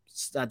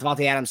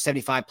 Devontae Adams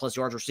 75 plus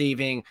yards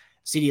receiving,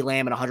 CeeDee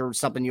Lamb at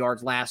 100-something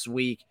yards last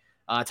week,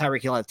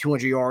 Tyreek Hill had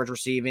 200 yards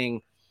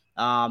receiving,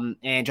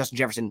 and Justin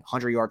Jefferson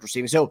 100 yards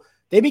receiving. So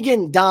they be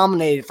getting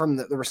dominated from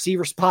the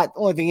receiver spot. The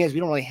only thing is we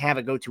don't really have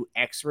a go-to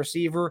X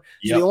receiver.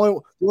 So the only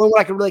one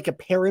I could really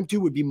compare him to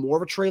would be more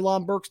of a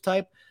Treylon Burks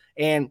type.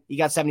 And he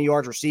got 70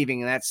 yards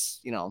receiving, and that's,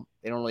 they don't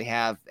really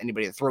have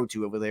anybody to throw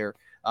to over there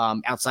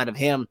outside of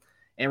him.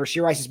 And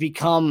Rashee Rice has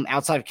become,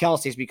 outside of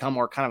Kelce, has become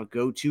more kind of a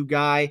go-to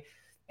guy.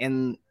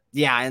 And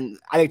and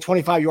I think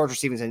 25 yards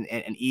receiving is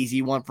an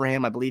easy one for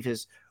him. I believe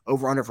his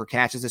over-under for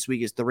catches this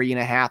week is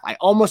 3.5. I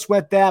almost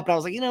went that, but I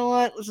was like, you know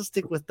what? Let's just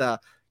stick with the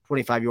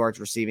 25 yards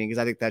receiving because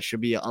I think that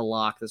should be a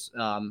lock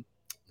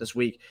this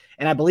week.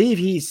 And I believe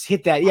he's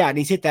hit that. Yeah, and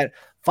he's hit that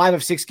 5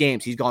 of 6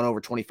 games. He's gone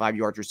over 25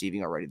 yards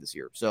receiving already this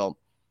year. So,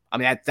 I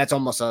mean, that's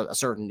almost a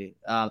certainty.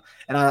 And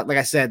like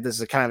I said, this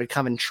is a kind of a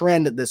common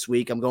trend this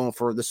week. I'm going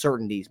for the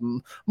certainties,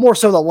 more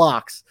so the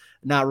locks,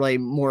 not really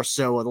more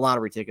so the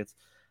lottery tickets.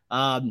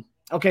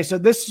 Okay, so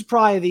this is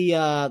probably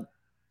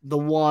the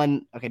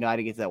one. Okay, no, I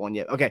didn't get to that one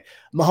yet. Okay,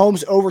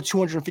 Mahomes over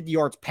 250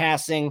 yards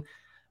passing.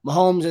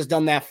 Mahomes has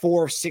done that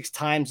 4 of 6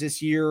 times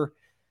this year.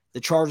 The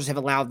Chargers have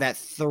allowed that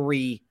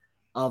 3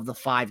 of the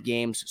 5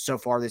 games so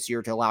far this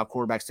year to allow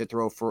quarterbacks to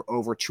throw for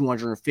over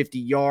 250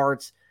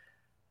 yards.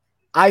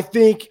 I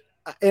think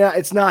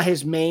it's not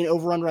his main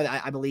over-under.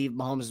 I believe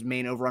Mahomes'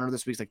 main over-under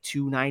this week is like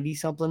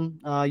 290-something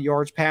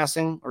yards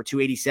passing or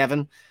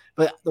 287.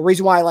 But the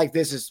reason why I like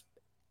this is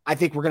I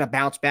think we're going to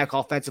bounce back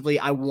offensively.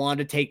 I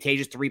wanted to take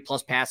Tage's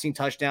 3+ passing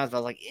touchdowns, but I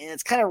was like,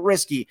 it's kind of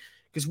risky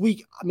because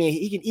he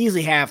can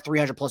easily have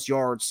 300+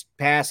 yards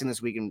passing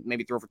this week and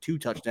maybe throw for 2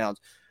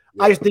 touchdowns.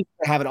 Yeah. I just think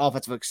we're going to have an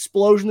offensive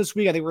explosion this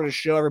week. I think we're going to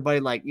show everybody,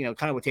 like,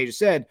 kind of what Tage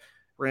said.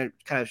 We're going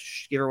to kind of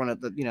give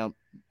everyone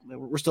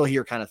we're still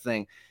here kind of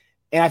thing.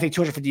 And I think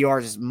 250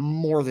 yards is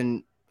more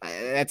than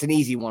that's an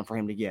easy one for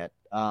him to get.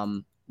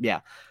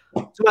 Yeah.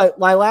 So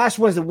my last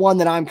one is the one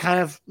that I'm kind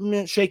of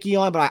shaky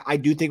on, but I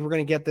do think we're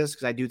going to get this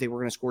because I do think we're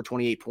going to score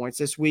 28 points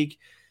this week.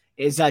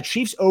 Is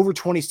Chiefs over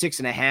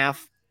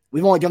 26.5.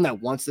 We've only done that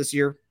once this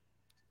year,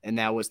 and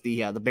that was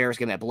the Bears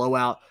getting that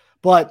blowout.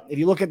 But if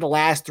you look at the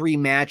last 3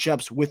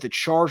 matchups with the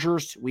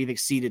Chargers, we've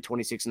exceeded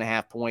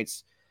 26.5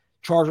 points.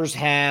 Chargers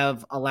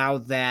have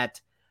allowed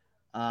that.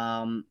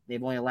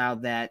 They've only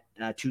allowed that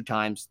 2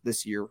 times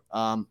this year.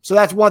 So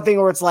that's one thing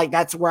where it's like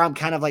that's where I'm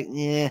kind of like,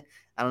 I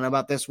don't know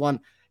about this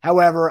one.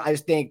 However, I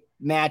just think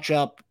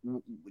matchup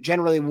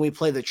generally when we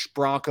play the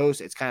Broncos,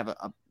 it's kind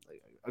of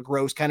a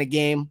gross kind of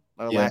game,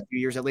 the last few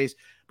years at least.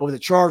 But with the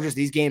Chargers,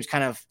 these games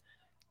kind of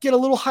get a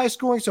little high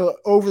scoring, so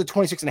over the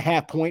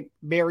 26.5 point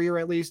barrier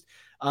at least.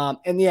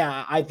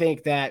 I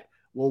think that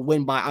we'll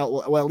win by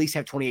we'll at least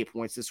have 28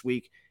 points this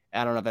week.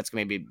 I don't know if that's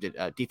going to be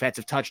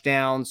defensive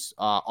touchdowns,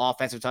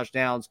 offensive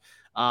touchdowns,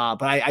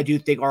 but I do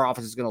think our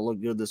offense is going to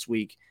look good this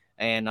week.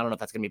 And I don't know if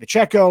that's going to be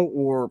Pacheco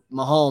or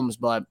Mahomes,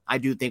 but I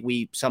do think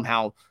we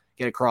somehow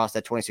get across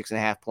that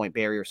 26.5 point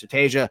barrier. So,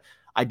 Tasia,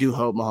 I do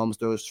hope Mahomes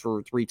throws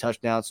for 3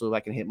 touchdowns so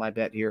I can hit my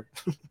bet here.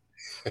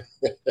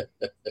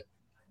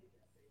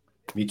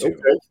 Me too.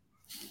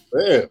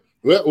 Okay.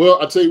 Yeah. Well,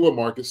 I'll tell you what,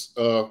 Marcus.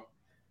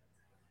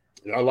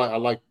 I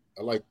like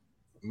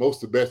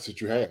most of the bets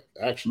that you have,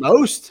 actually.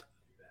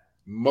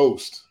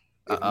 Most,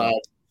 if not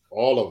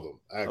all of them,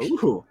 actually.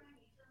 Ooh.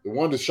 The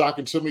one that's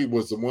shocking to me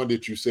was the one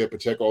that you said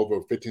Pacheco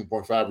over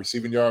 15.5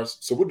 receiving yards.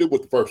 So we'll do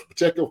with the first.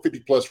 Pacheco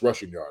 50-plus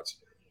rushing yards.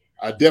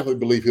 I definitely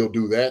believe he'll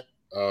do that.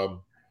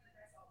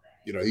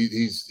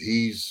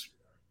 He's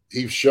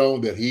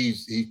shown that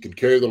he can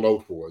carry the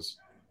load for us.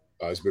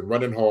 He's been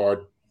running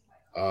hard.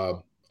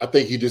 I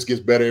think he just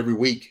gets better every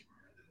week.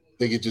 I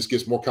think he just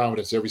gets more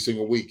confidence every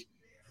single week.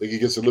 I think he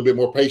gets a little bit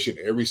more patient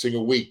every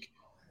single week.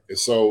 And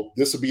so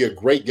this will be a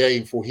great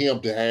game for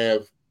him to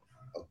have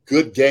a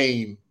good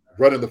game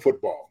running the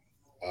football.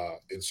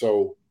 And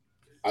so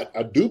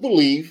I do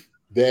believe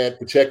that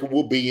Pacheco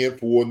will be in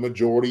for the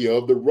majority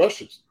of the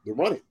rushes, the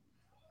running.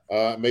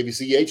 Maybe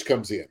CH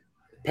comes in.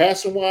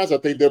 Passing-wise, I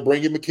think they'll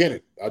bring in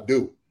McKinnon. I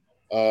do.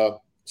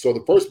 So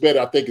the first bet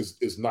I think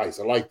is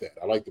nice. I like that.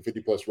 I like the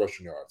 50-plus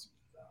rushing yards.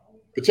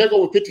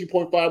 Pacheco with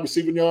 15.5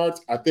 receiving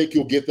yards, I think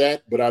he'll get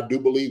that, but I do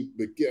believe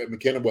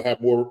McKinnon will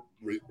have more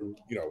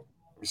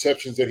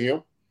receptions than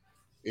him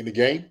in the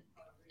game.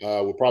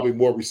 With probably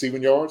more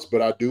receiving yards,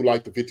 but I do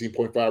like the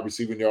 15.5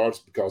 receiving yards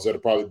because that'll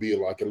probably be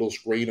like a little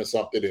screen or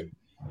something and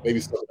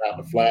maybe something out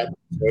in the flat.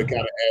 So it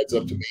kind of adds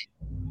up to me.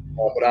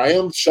 But I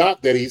am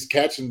shocked that he's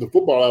catching the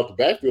football out the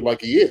backfield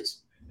like he is.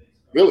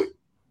 Really.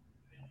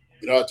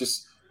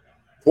 Just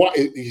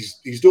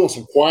he's doing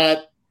some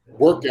quiet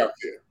work out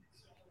there.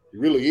 He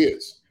really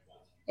is.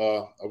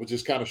 I was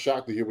just kind of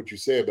shocked to hear what you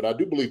said, but I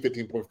do believe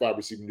 15.5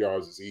 receiving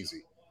yards is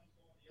easy.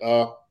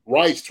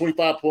 Rice,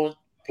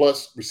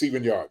 25-plus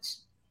receiving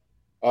yards.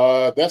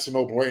 That's a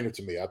no-brainer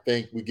to me. I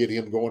think we get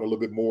him going a little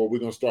bit more. We're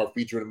going to start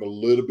featuring him a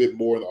little bit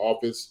more in the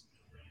offense,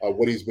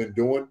 what he's been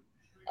doing.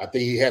 I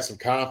think he has some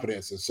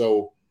confidence. And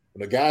so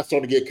when the guy's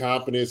starting to get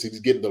confidence, he's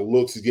getting the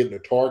looks, he's getting the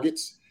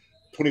targets,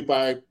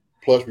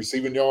 25-plus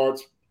receiving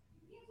yards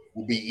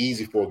will be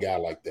easy for a guy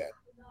like that.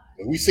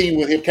 And we've seen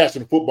with him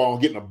catching the football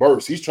and getting a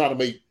burst, he's trying to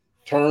make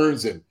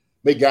turns and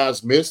make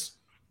guys miss.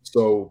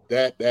 So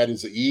that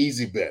is an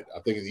easy bet. I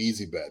think it's an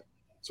easy bet.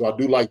 So I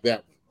do like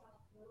that one.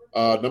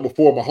 Number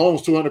 4,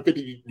 Mahomes,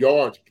 250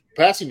 yards,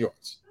 passing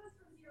yards.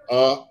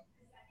 I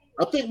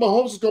think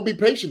Mahomes is going to be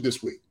patient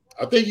this week.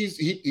 I think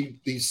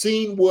he's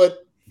seen what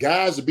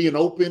guys are being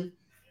open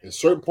in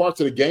certain parts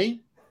of the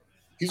game.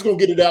 He's going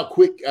to get it out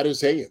quick out of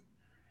his hand.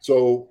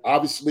 So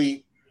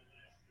obviously,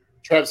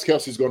 Travis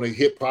Kelce is going to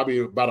hit probably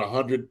about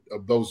 100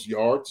 of those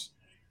yards.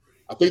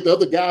 I think the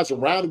other guys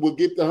around him will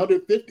get the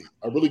 150.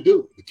 I really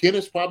do.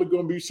 McKinnon's probably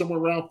going to be somewhere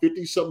around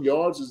 50-something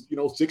yards,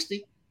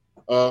 60.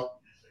 I'm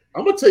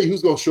going to tell you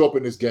who's going to show up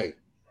in this game.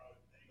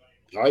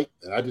 All right?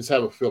 And I just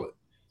have a feeling.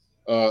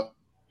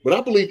 But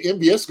I believe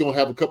MVS is going to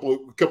have a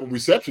couple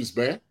receptions,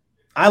 man.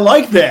 I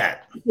like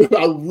that.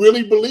 I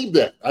really believe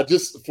that. I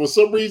just, for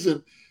some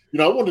reason,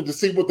 I wanted to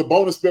see what the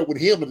bonus bet with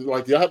him is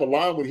like. Do I have a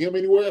line with him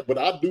anywhere? But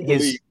I do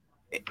believe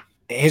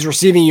his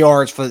receiving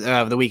yards for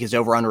the week is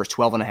over under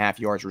 12.5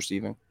 yards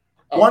receiving.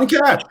 One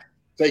catch.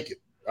 Take it.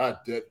 All right,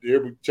 there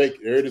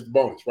it is, the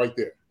bonus right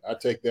there. I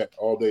take that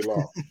all day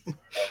long.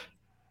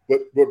 But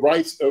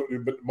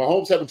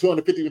Mahomes having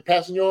 250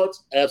 passing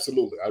yards,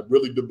 absolutely. I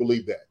really do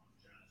believe that.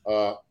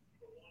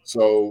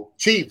 So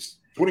Chiefs,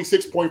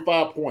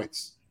 26.5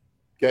 points.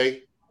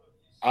 Okay.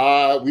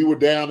 We were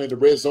down in the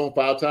red zone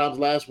 5 times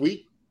last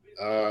week.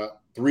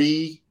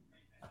 3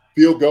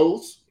 field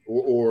goals,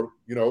 or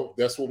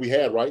that's what we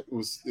had, right?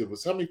 It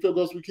was how many field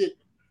goals we kicked?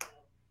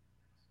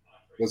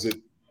 Was it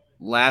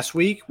last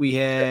week? We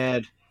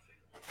had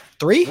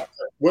 3.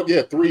 Well,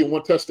 yeah, 3 and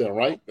 1 touchdown,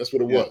 right? That's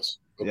what it was.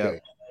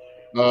 Okay.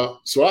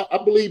 So I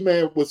believe,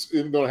 man, what's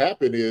going to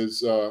happen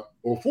is, or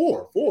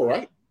 4,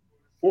 right?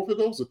 4 field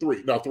goals or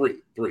 3? No,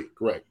 3,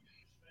 correct.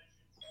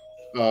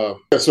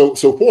 So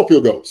 4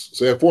 field goals.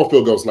 So they had 4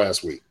 field goals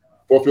last week.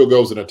 4 field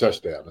goals and a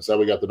touchdown. That's how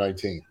we got the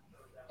 19.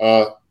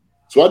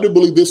 So I do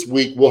believe this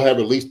week we'll have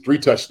at least 3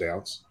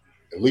 touchdowns,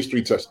 and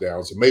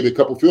maybe a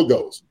couple field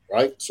goals,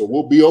 right? So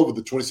we'll be over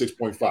the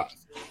 26.5.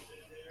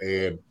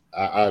 And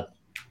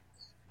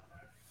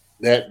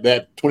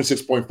that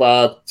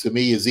 26.5 to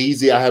me is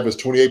easy. I have as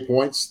 28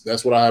 points.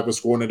 That's what I have as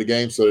scoring in the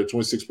game. So the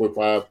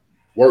 26.5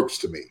 works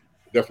to me.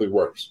 It definitely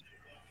works.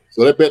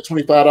 So that bet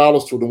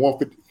 $25 for the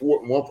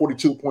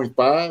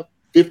 142.5,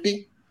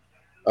 50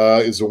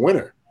 is a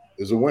winner.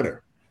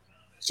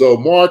 So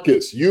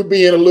Marcus, you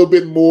being a little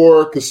bit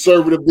more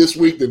conservative this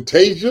week than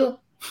Tasia.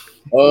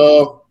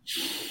 I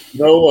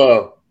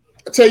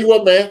tell you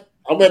what, man,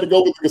 I'm going to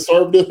go with the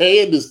conservative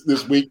hand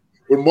this week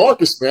with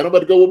Marcus, man. I'm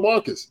going to go with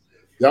Marcus.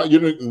 Now,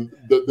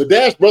 the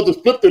Dash brothers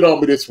flipped it on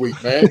me this week,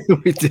 man.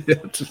 We did.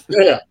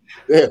 Yeah.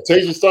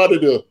 Tasia started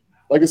to,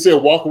 like I said,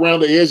 walk around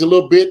the edge a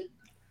little bit.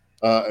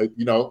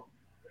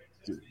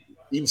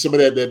 Eating some of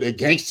that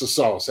gangster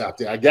sauce out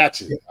there. I got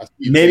you.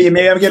 Maybe I'm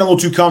getting a little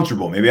too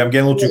comfortable.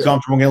 Getting a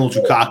little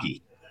too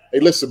cocky. Hey,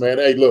 listen, man.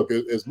 Hey, look,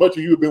 as much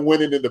as you've been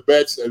winning in the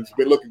bets and it's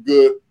been looking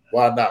good,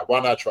 why not?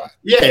 Why not try?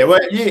 Yeah, well,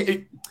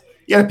 you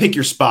got to pick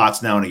your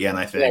spots now and again,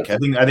 I think. Yeah.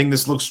 I think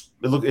this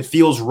it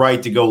feels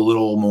right to go a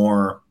little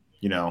more,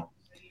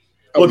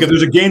 Look, if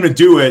there's a game to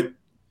do it,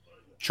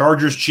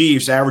 Chargers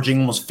Chiefs averaging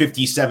almost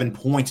 57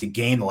 points a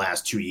game the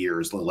last 2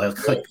 years. Like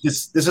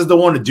this is the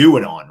one to do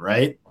it on,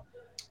 right?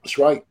 That's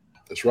right.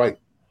 That's right.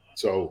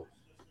 So,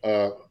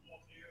 by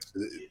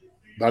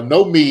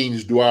no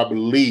means do I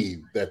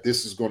believe that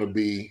this is going to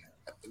be,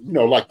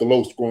 like the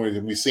low scoring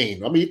that we've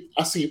seen. I mean,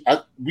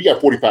 we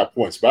got 45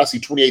 points, but I see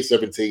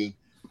 28-17.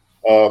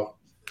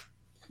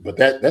 But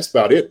that's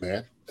about it,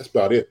 man. That's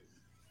about it.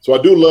 So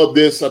I do love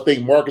this. I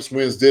think Marcus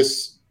wins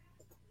this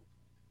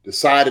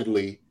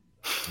decidedly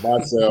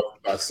myself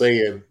by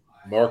saying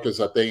Marcus,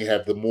 I think,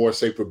 have the more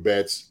safer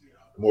bets,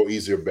 more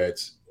easier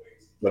bets.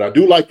 But I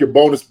do like your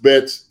bonus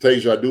bets,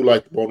 Tasia. I do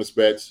like the bonus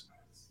bets.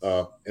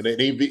 And then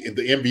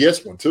the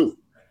MVS one, too.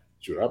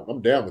 Sure,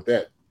 I'm down with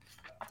that.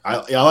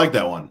 I like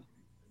that one.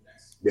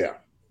 Yeah.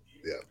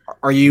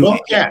 Are you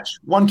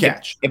one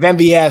catch? If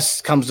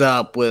MVS comes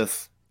up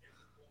with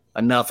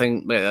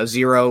a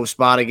zero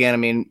spot again, I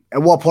mean,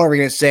 at what point are we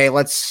going to say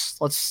let's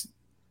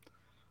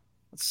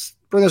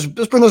bring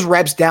those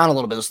reps down a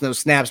little bit, those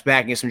snaps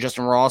back, and get some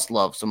Justin Ross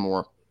love some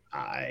more?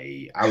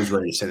 I was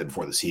ready to say that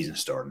before the season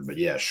started, but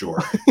yeah,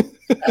 sure.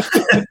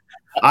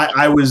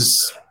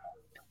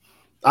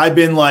 I've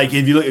been like,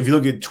 if you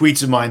look at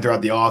tweets of mine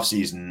throughout the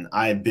offseason,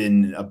 I've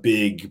been a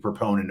big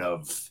proponent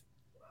of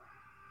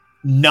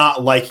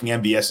not liking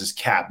MVS's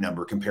cap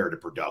number compared to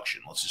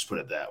production. Let's just put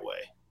it that way.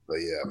 But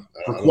yeah,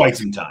 for quite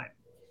some time.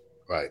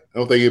 Right. I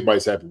don't think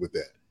anybody's happy with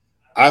that.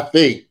 I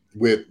think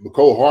with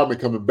Mecole Hardman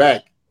coming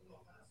back,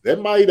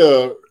 that might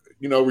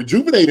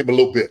rejuvenate him a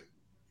little bit.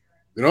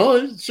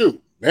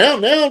 Shoot. Now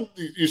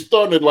you're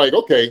starting to like,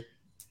 okay,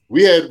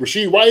 we had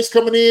Rashee Rice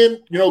coming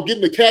in,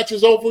 getting the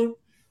catches over.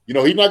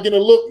 He's not getting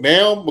a look.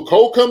 Now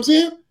Mecole comes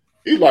in.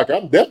 He's like,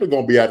 I'm definitely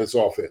going to be out of this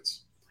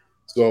offense.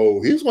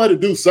 So he's going to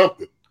do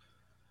something.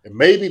 And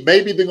maybe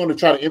they're going to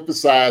try to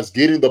emphasize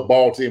getting the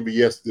ball to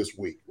MVS this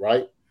week,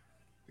 right?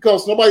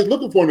 Because nobody's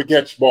looking for him to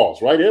catch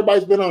balls, right?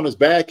 Everybody's been on his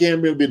back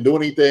end, been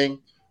doing anything,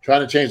 trying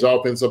to change the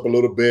offense up a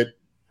little bit.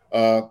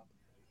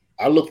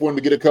 I look for him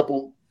to get a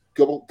couple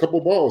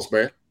balls,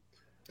 man.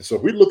 And so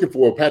if we're looking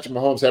for Patrick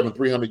Mahomes having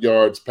 300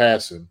 yards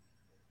passing,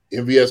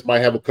 MVS might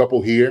have a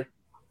couple here.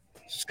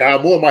 Sky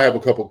Moore might have a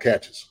couple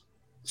catches.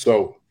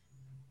 So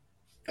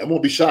I'm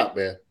going to be shocked,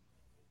 man.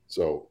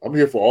 So I'm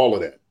here for all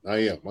of that.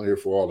 I am. I'm here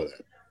for all of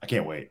that. I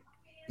can't wait.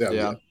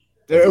 Yeah.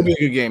 It'll be a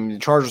good game. The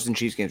Chargers and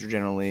Chiefs games are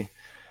generally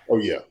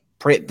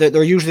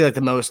they're usually like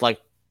the most like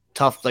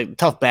tough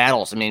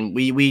battles. I mean,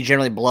 we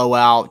generally blow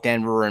out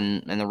Denver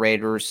and the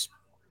Raiders,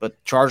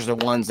 but Chargers are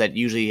ones that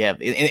usually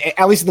have,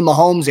 at least in the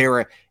Mahomes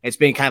era, it's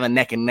been kind of a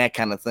neck and neck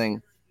kind of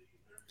thing.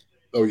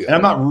 Oh yeah. And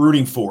I'm not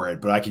rooting for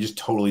it, but I can just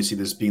totally see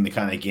this being the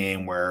kind of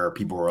game where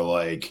people are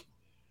like,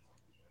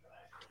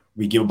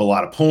 we give up a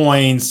lot of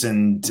points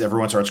and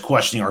everyone starts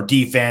questioning our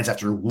defense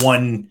after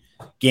one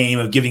game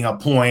of giving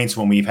up points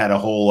when we've had a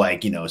whole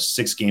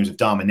 6 games of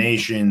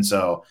domination.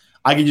 So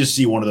I can just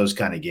see one of those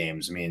kind of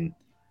games. I mean,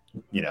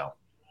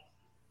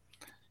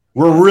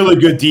 we're a really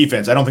good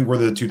defense. I don't think we're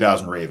the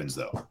 2000 Ravens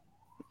though.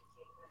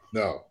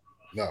 No.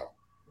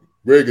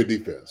 Very good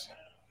defense.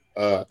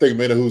 I think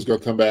Menahu's going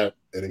to come back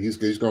and he's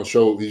going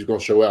to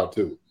show out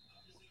too.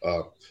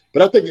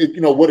 But I think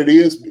what it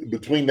is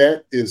between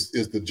that is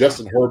the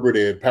Justin Herbert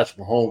and Patrick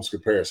Mahomes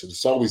comparison.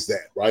 It's always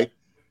that, right?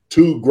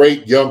 2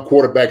 great young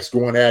quarterbacks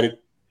going at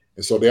it,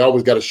 and so they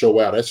always got to show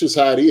out. That's just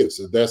how it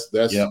is. That's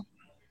they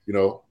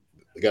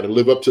got to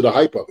live up to the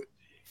hype of it.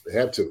 They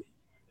have to.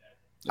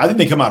 I think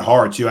they come out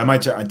hard too.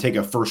 I'd take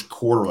a first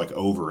quarter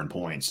over in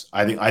points.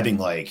 I think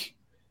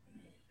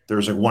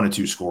there's 1 or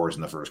 2 scores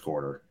in the first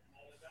quarter.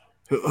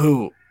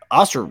 Who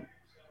us or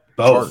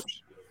both? Chargers?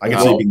 I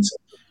can see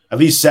at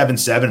least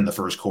 7-7 in the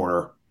first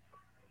quarter.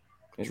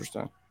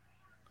 Interesting.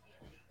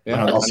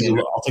 Yeah, I'll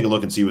take a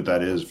look and see what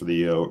that is for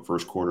the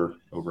first quarter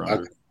over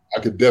under. I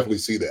could definitely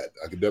see that.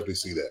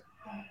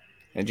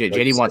 And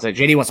JD wants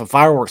some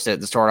fireworks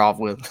to start off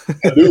with.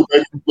 I do.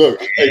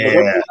 Look,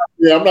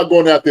 I'm not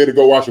going out there to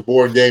go watch a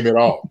boring game at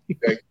all.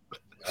 Okay?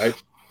 Right?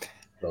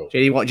 So.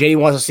 JD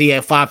wants to see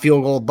a 5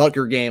 field goal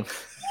Butker game.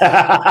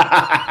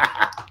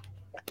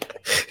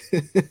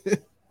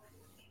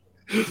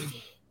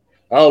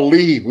 I'll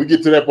leave. We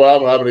get to that point.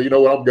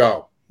 I'm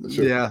gone.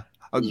 Sure. Yeah.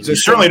 You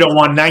certainly don't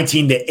want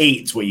 19-8.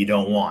 It's what you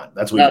don't want.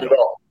 That's what not at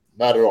all.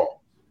 Not at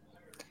all.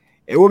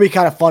 It would be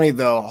kind of funny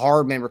though.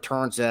 Hardman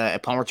returns a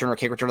punt return or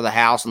kick return to the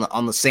house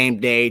on the same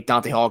day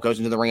Dante Hall goes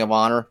into the Ring of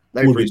Honor.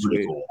 That'd be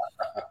pretty cool.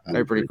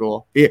 That'd be pretty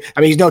cool. Yeah,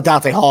 I mean he's no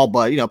Dante Hall,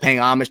 but paying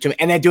homage to him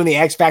and then doing the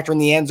X Factor in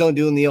the end zone,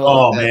 doing the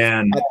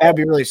man, that'd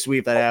be really sweet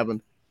if that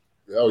happened.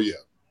 Oh yeah.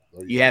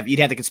 You'd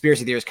have the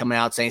conspiracy theorists coming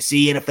out saying,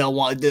 "See,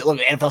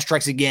 NFL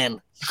strikes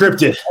again."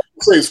 Scripted.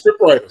 Say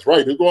script writers,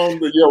 right? They're going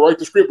to write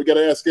the script. We got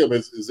to ask him.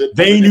 Is it?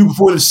 They knew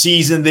before the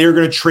season they were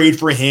going to trade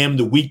for him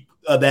the week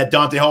that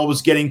Dante Hall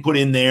was getting put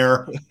in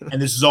there,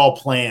 and this is all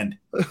planned.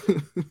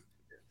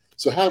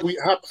 So how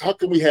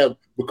can we have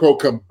Mecole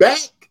come back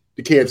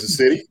to Kansas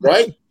City,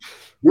 right?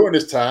 During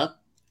this time,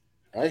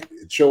 right?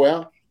 Show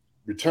out,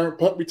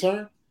 punt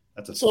return.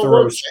 That's a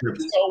thorough script.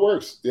 That's how it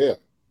works. Yeah.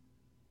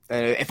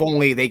 If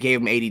only they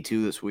gave him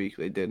 82 this week.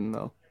 They didn't,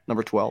 though.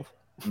 number 12.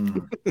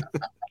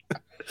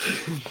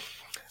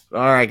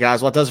 All right,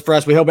 guys. Well, that does it for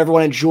us. We hope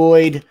everyone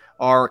enjoyed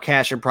our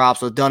cash and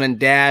props with Dunn and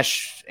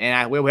Dash.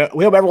 And we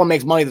hope everyone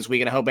makes money this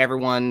week. And I hope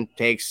everyone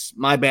takes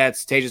my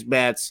bets, Taja's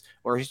bets,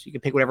 or you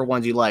can pick whatever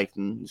ones you like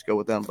and just go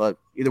with them. But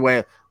either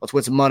way, let's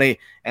win some money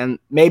and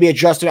maybe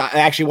adjust it.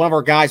 Actually, one of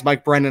our guys,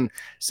 Mike Brennan,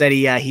 said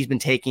he's been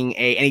taking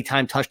a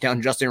anytime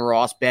touchdown Justin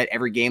Ross bet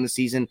every game this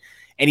season.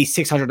 And he's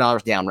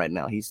 $600 down right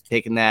now. He's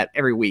taking that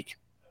every week.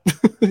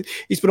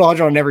 He's put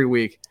 $100 on every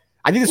week.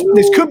 I think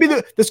this could be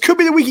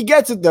the week he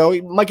gets it, though. He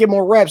might get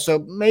more reps, so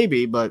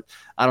maybe, but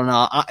I don't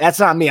know. That's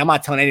not me. I'm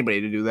not telling anybody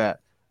to do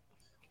that.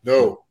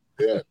 No.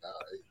 Yeah.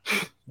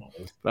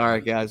 All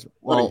right, guys.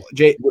 Well,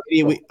 JD,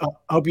 we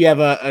hope you have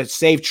a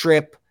safe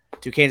trip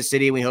to Kansas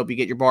City. We hope you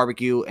get your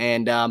barbecue.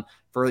 And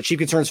for the Chief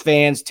Concerns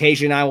fans,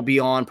 Tasia and I will be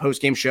on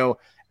post-game show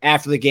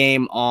after the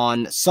game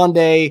on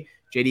Sunday.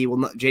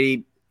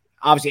 JD,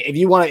 obviously, if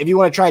you want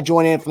to try to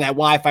join in from that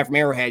Wi-Fi from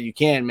Arrowhead, you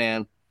can,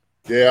 man.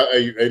 Yeah,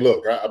 hey,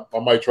 look, I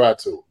might try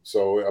to.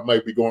 So I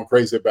might be going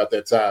crazy about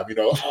that time.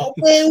 Oh,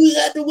 man, we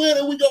had to win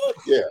and we going.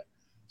 Yeah.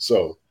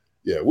 So,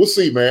 yeah, we'll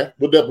see, man.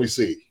 We'll definitely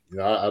see.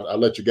 I'll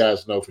let you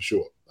guys know for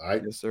sure. All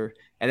right? Yes, sir.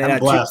 And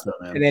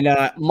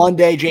then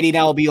Monday, JD and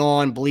I will be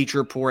on Bleacher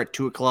Report at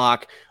 2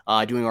 o'clock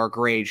doing our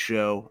grade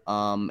show.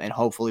 And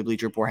hopefully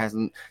Bleacher Report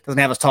doesn't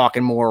have us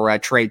talking more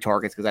trade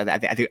targets because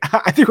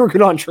I think we're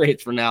good on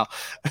trades for now.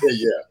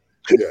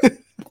 Yeah.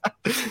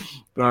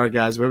 All right,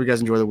 guys. Hope you guys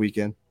enjoy the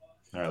weekend.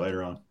 All right,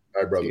 later on.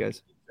 All right, brother. See you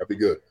guys. That'd be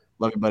good.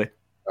 Love you, buddy.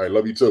 All right,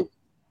 love you too.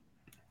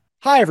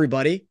 Hi,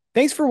 everybody.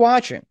 Thanks for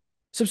watching.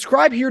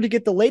 Subscribe here to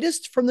get the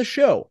latest from the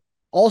show.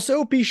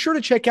 Also, be sure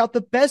to check out the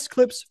best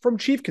clips from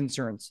Chief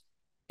Concerns.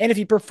 And if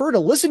you prefer to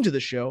listen to the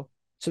show,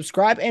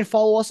 subscribe and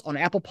follow us on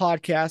Apple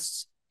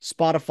Podcasts,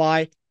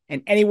 Spotify,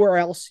 and anywhere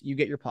else you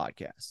get your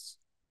podcasts.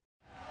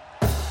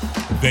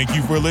 Thank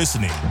you for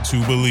listening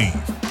to Believe.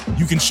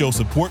 You can show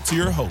support to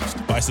your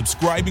host by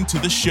subscribing to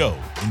the show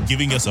and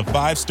giving us a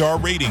 5-star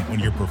rating on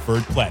your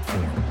preferred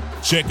platform.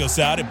 Check us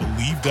out at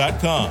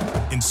Believe.com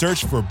and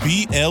search for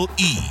BLEAV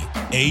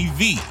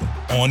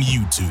on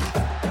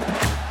YouTube.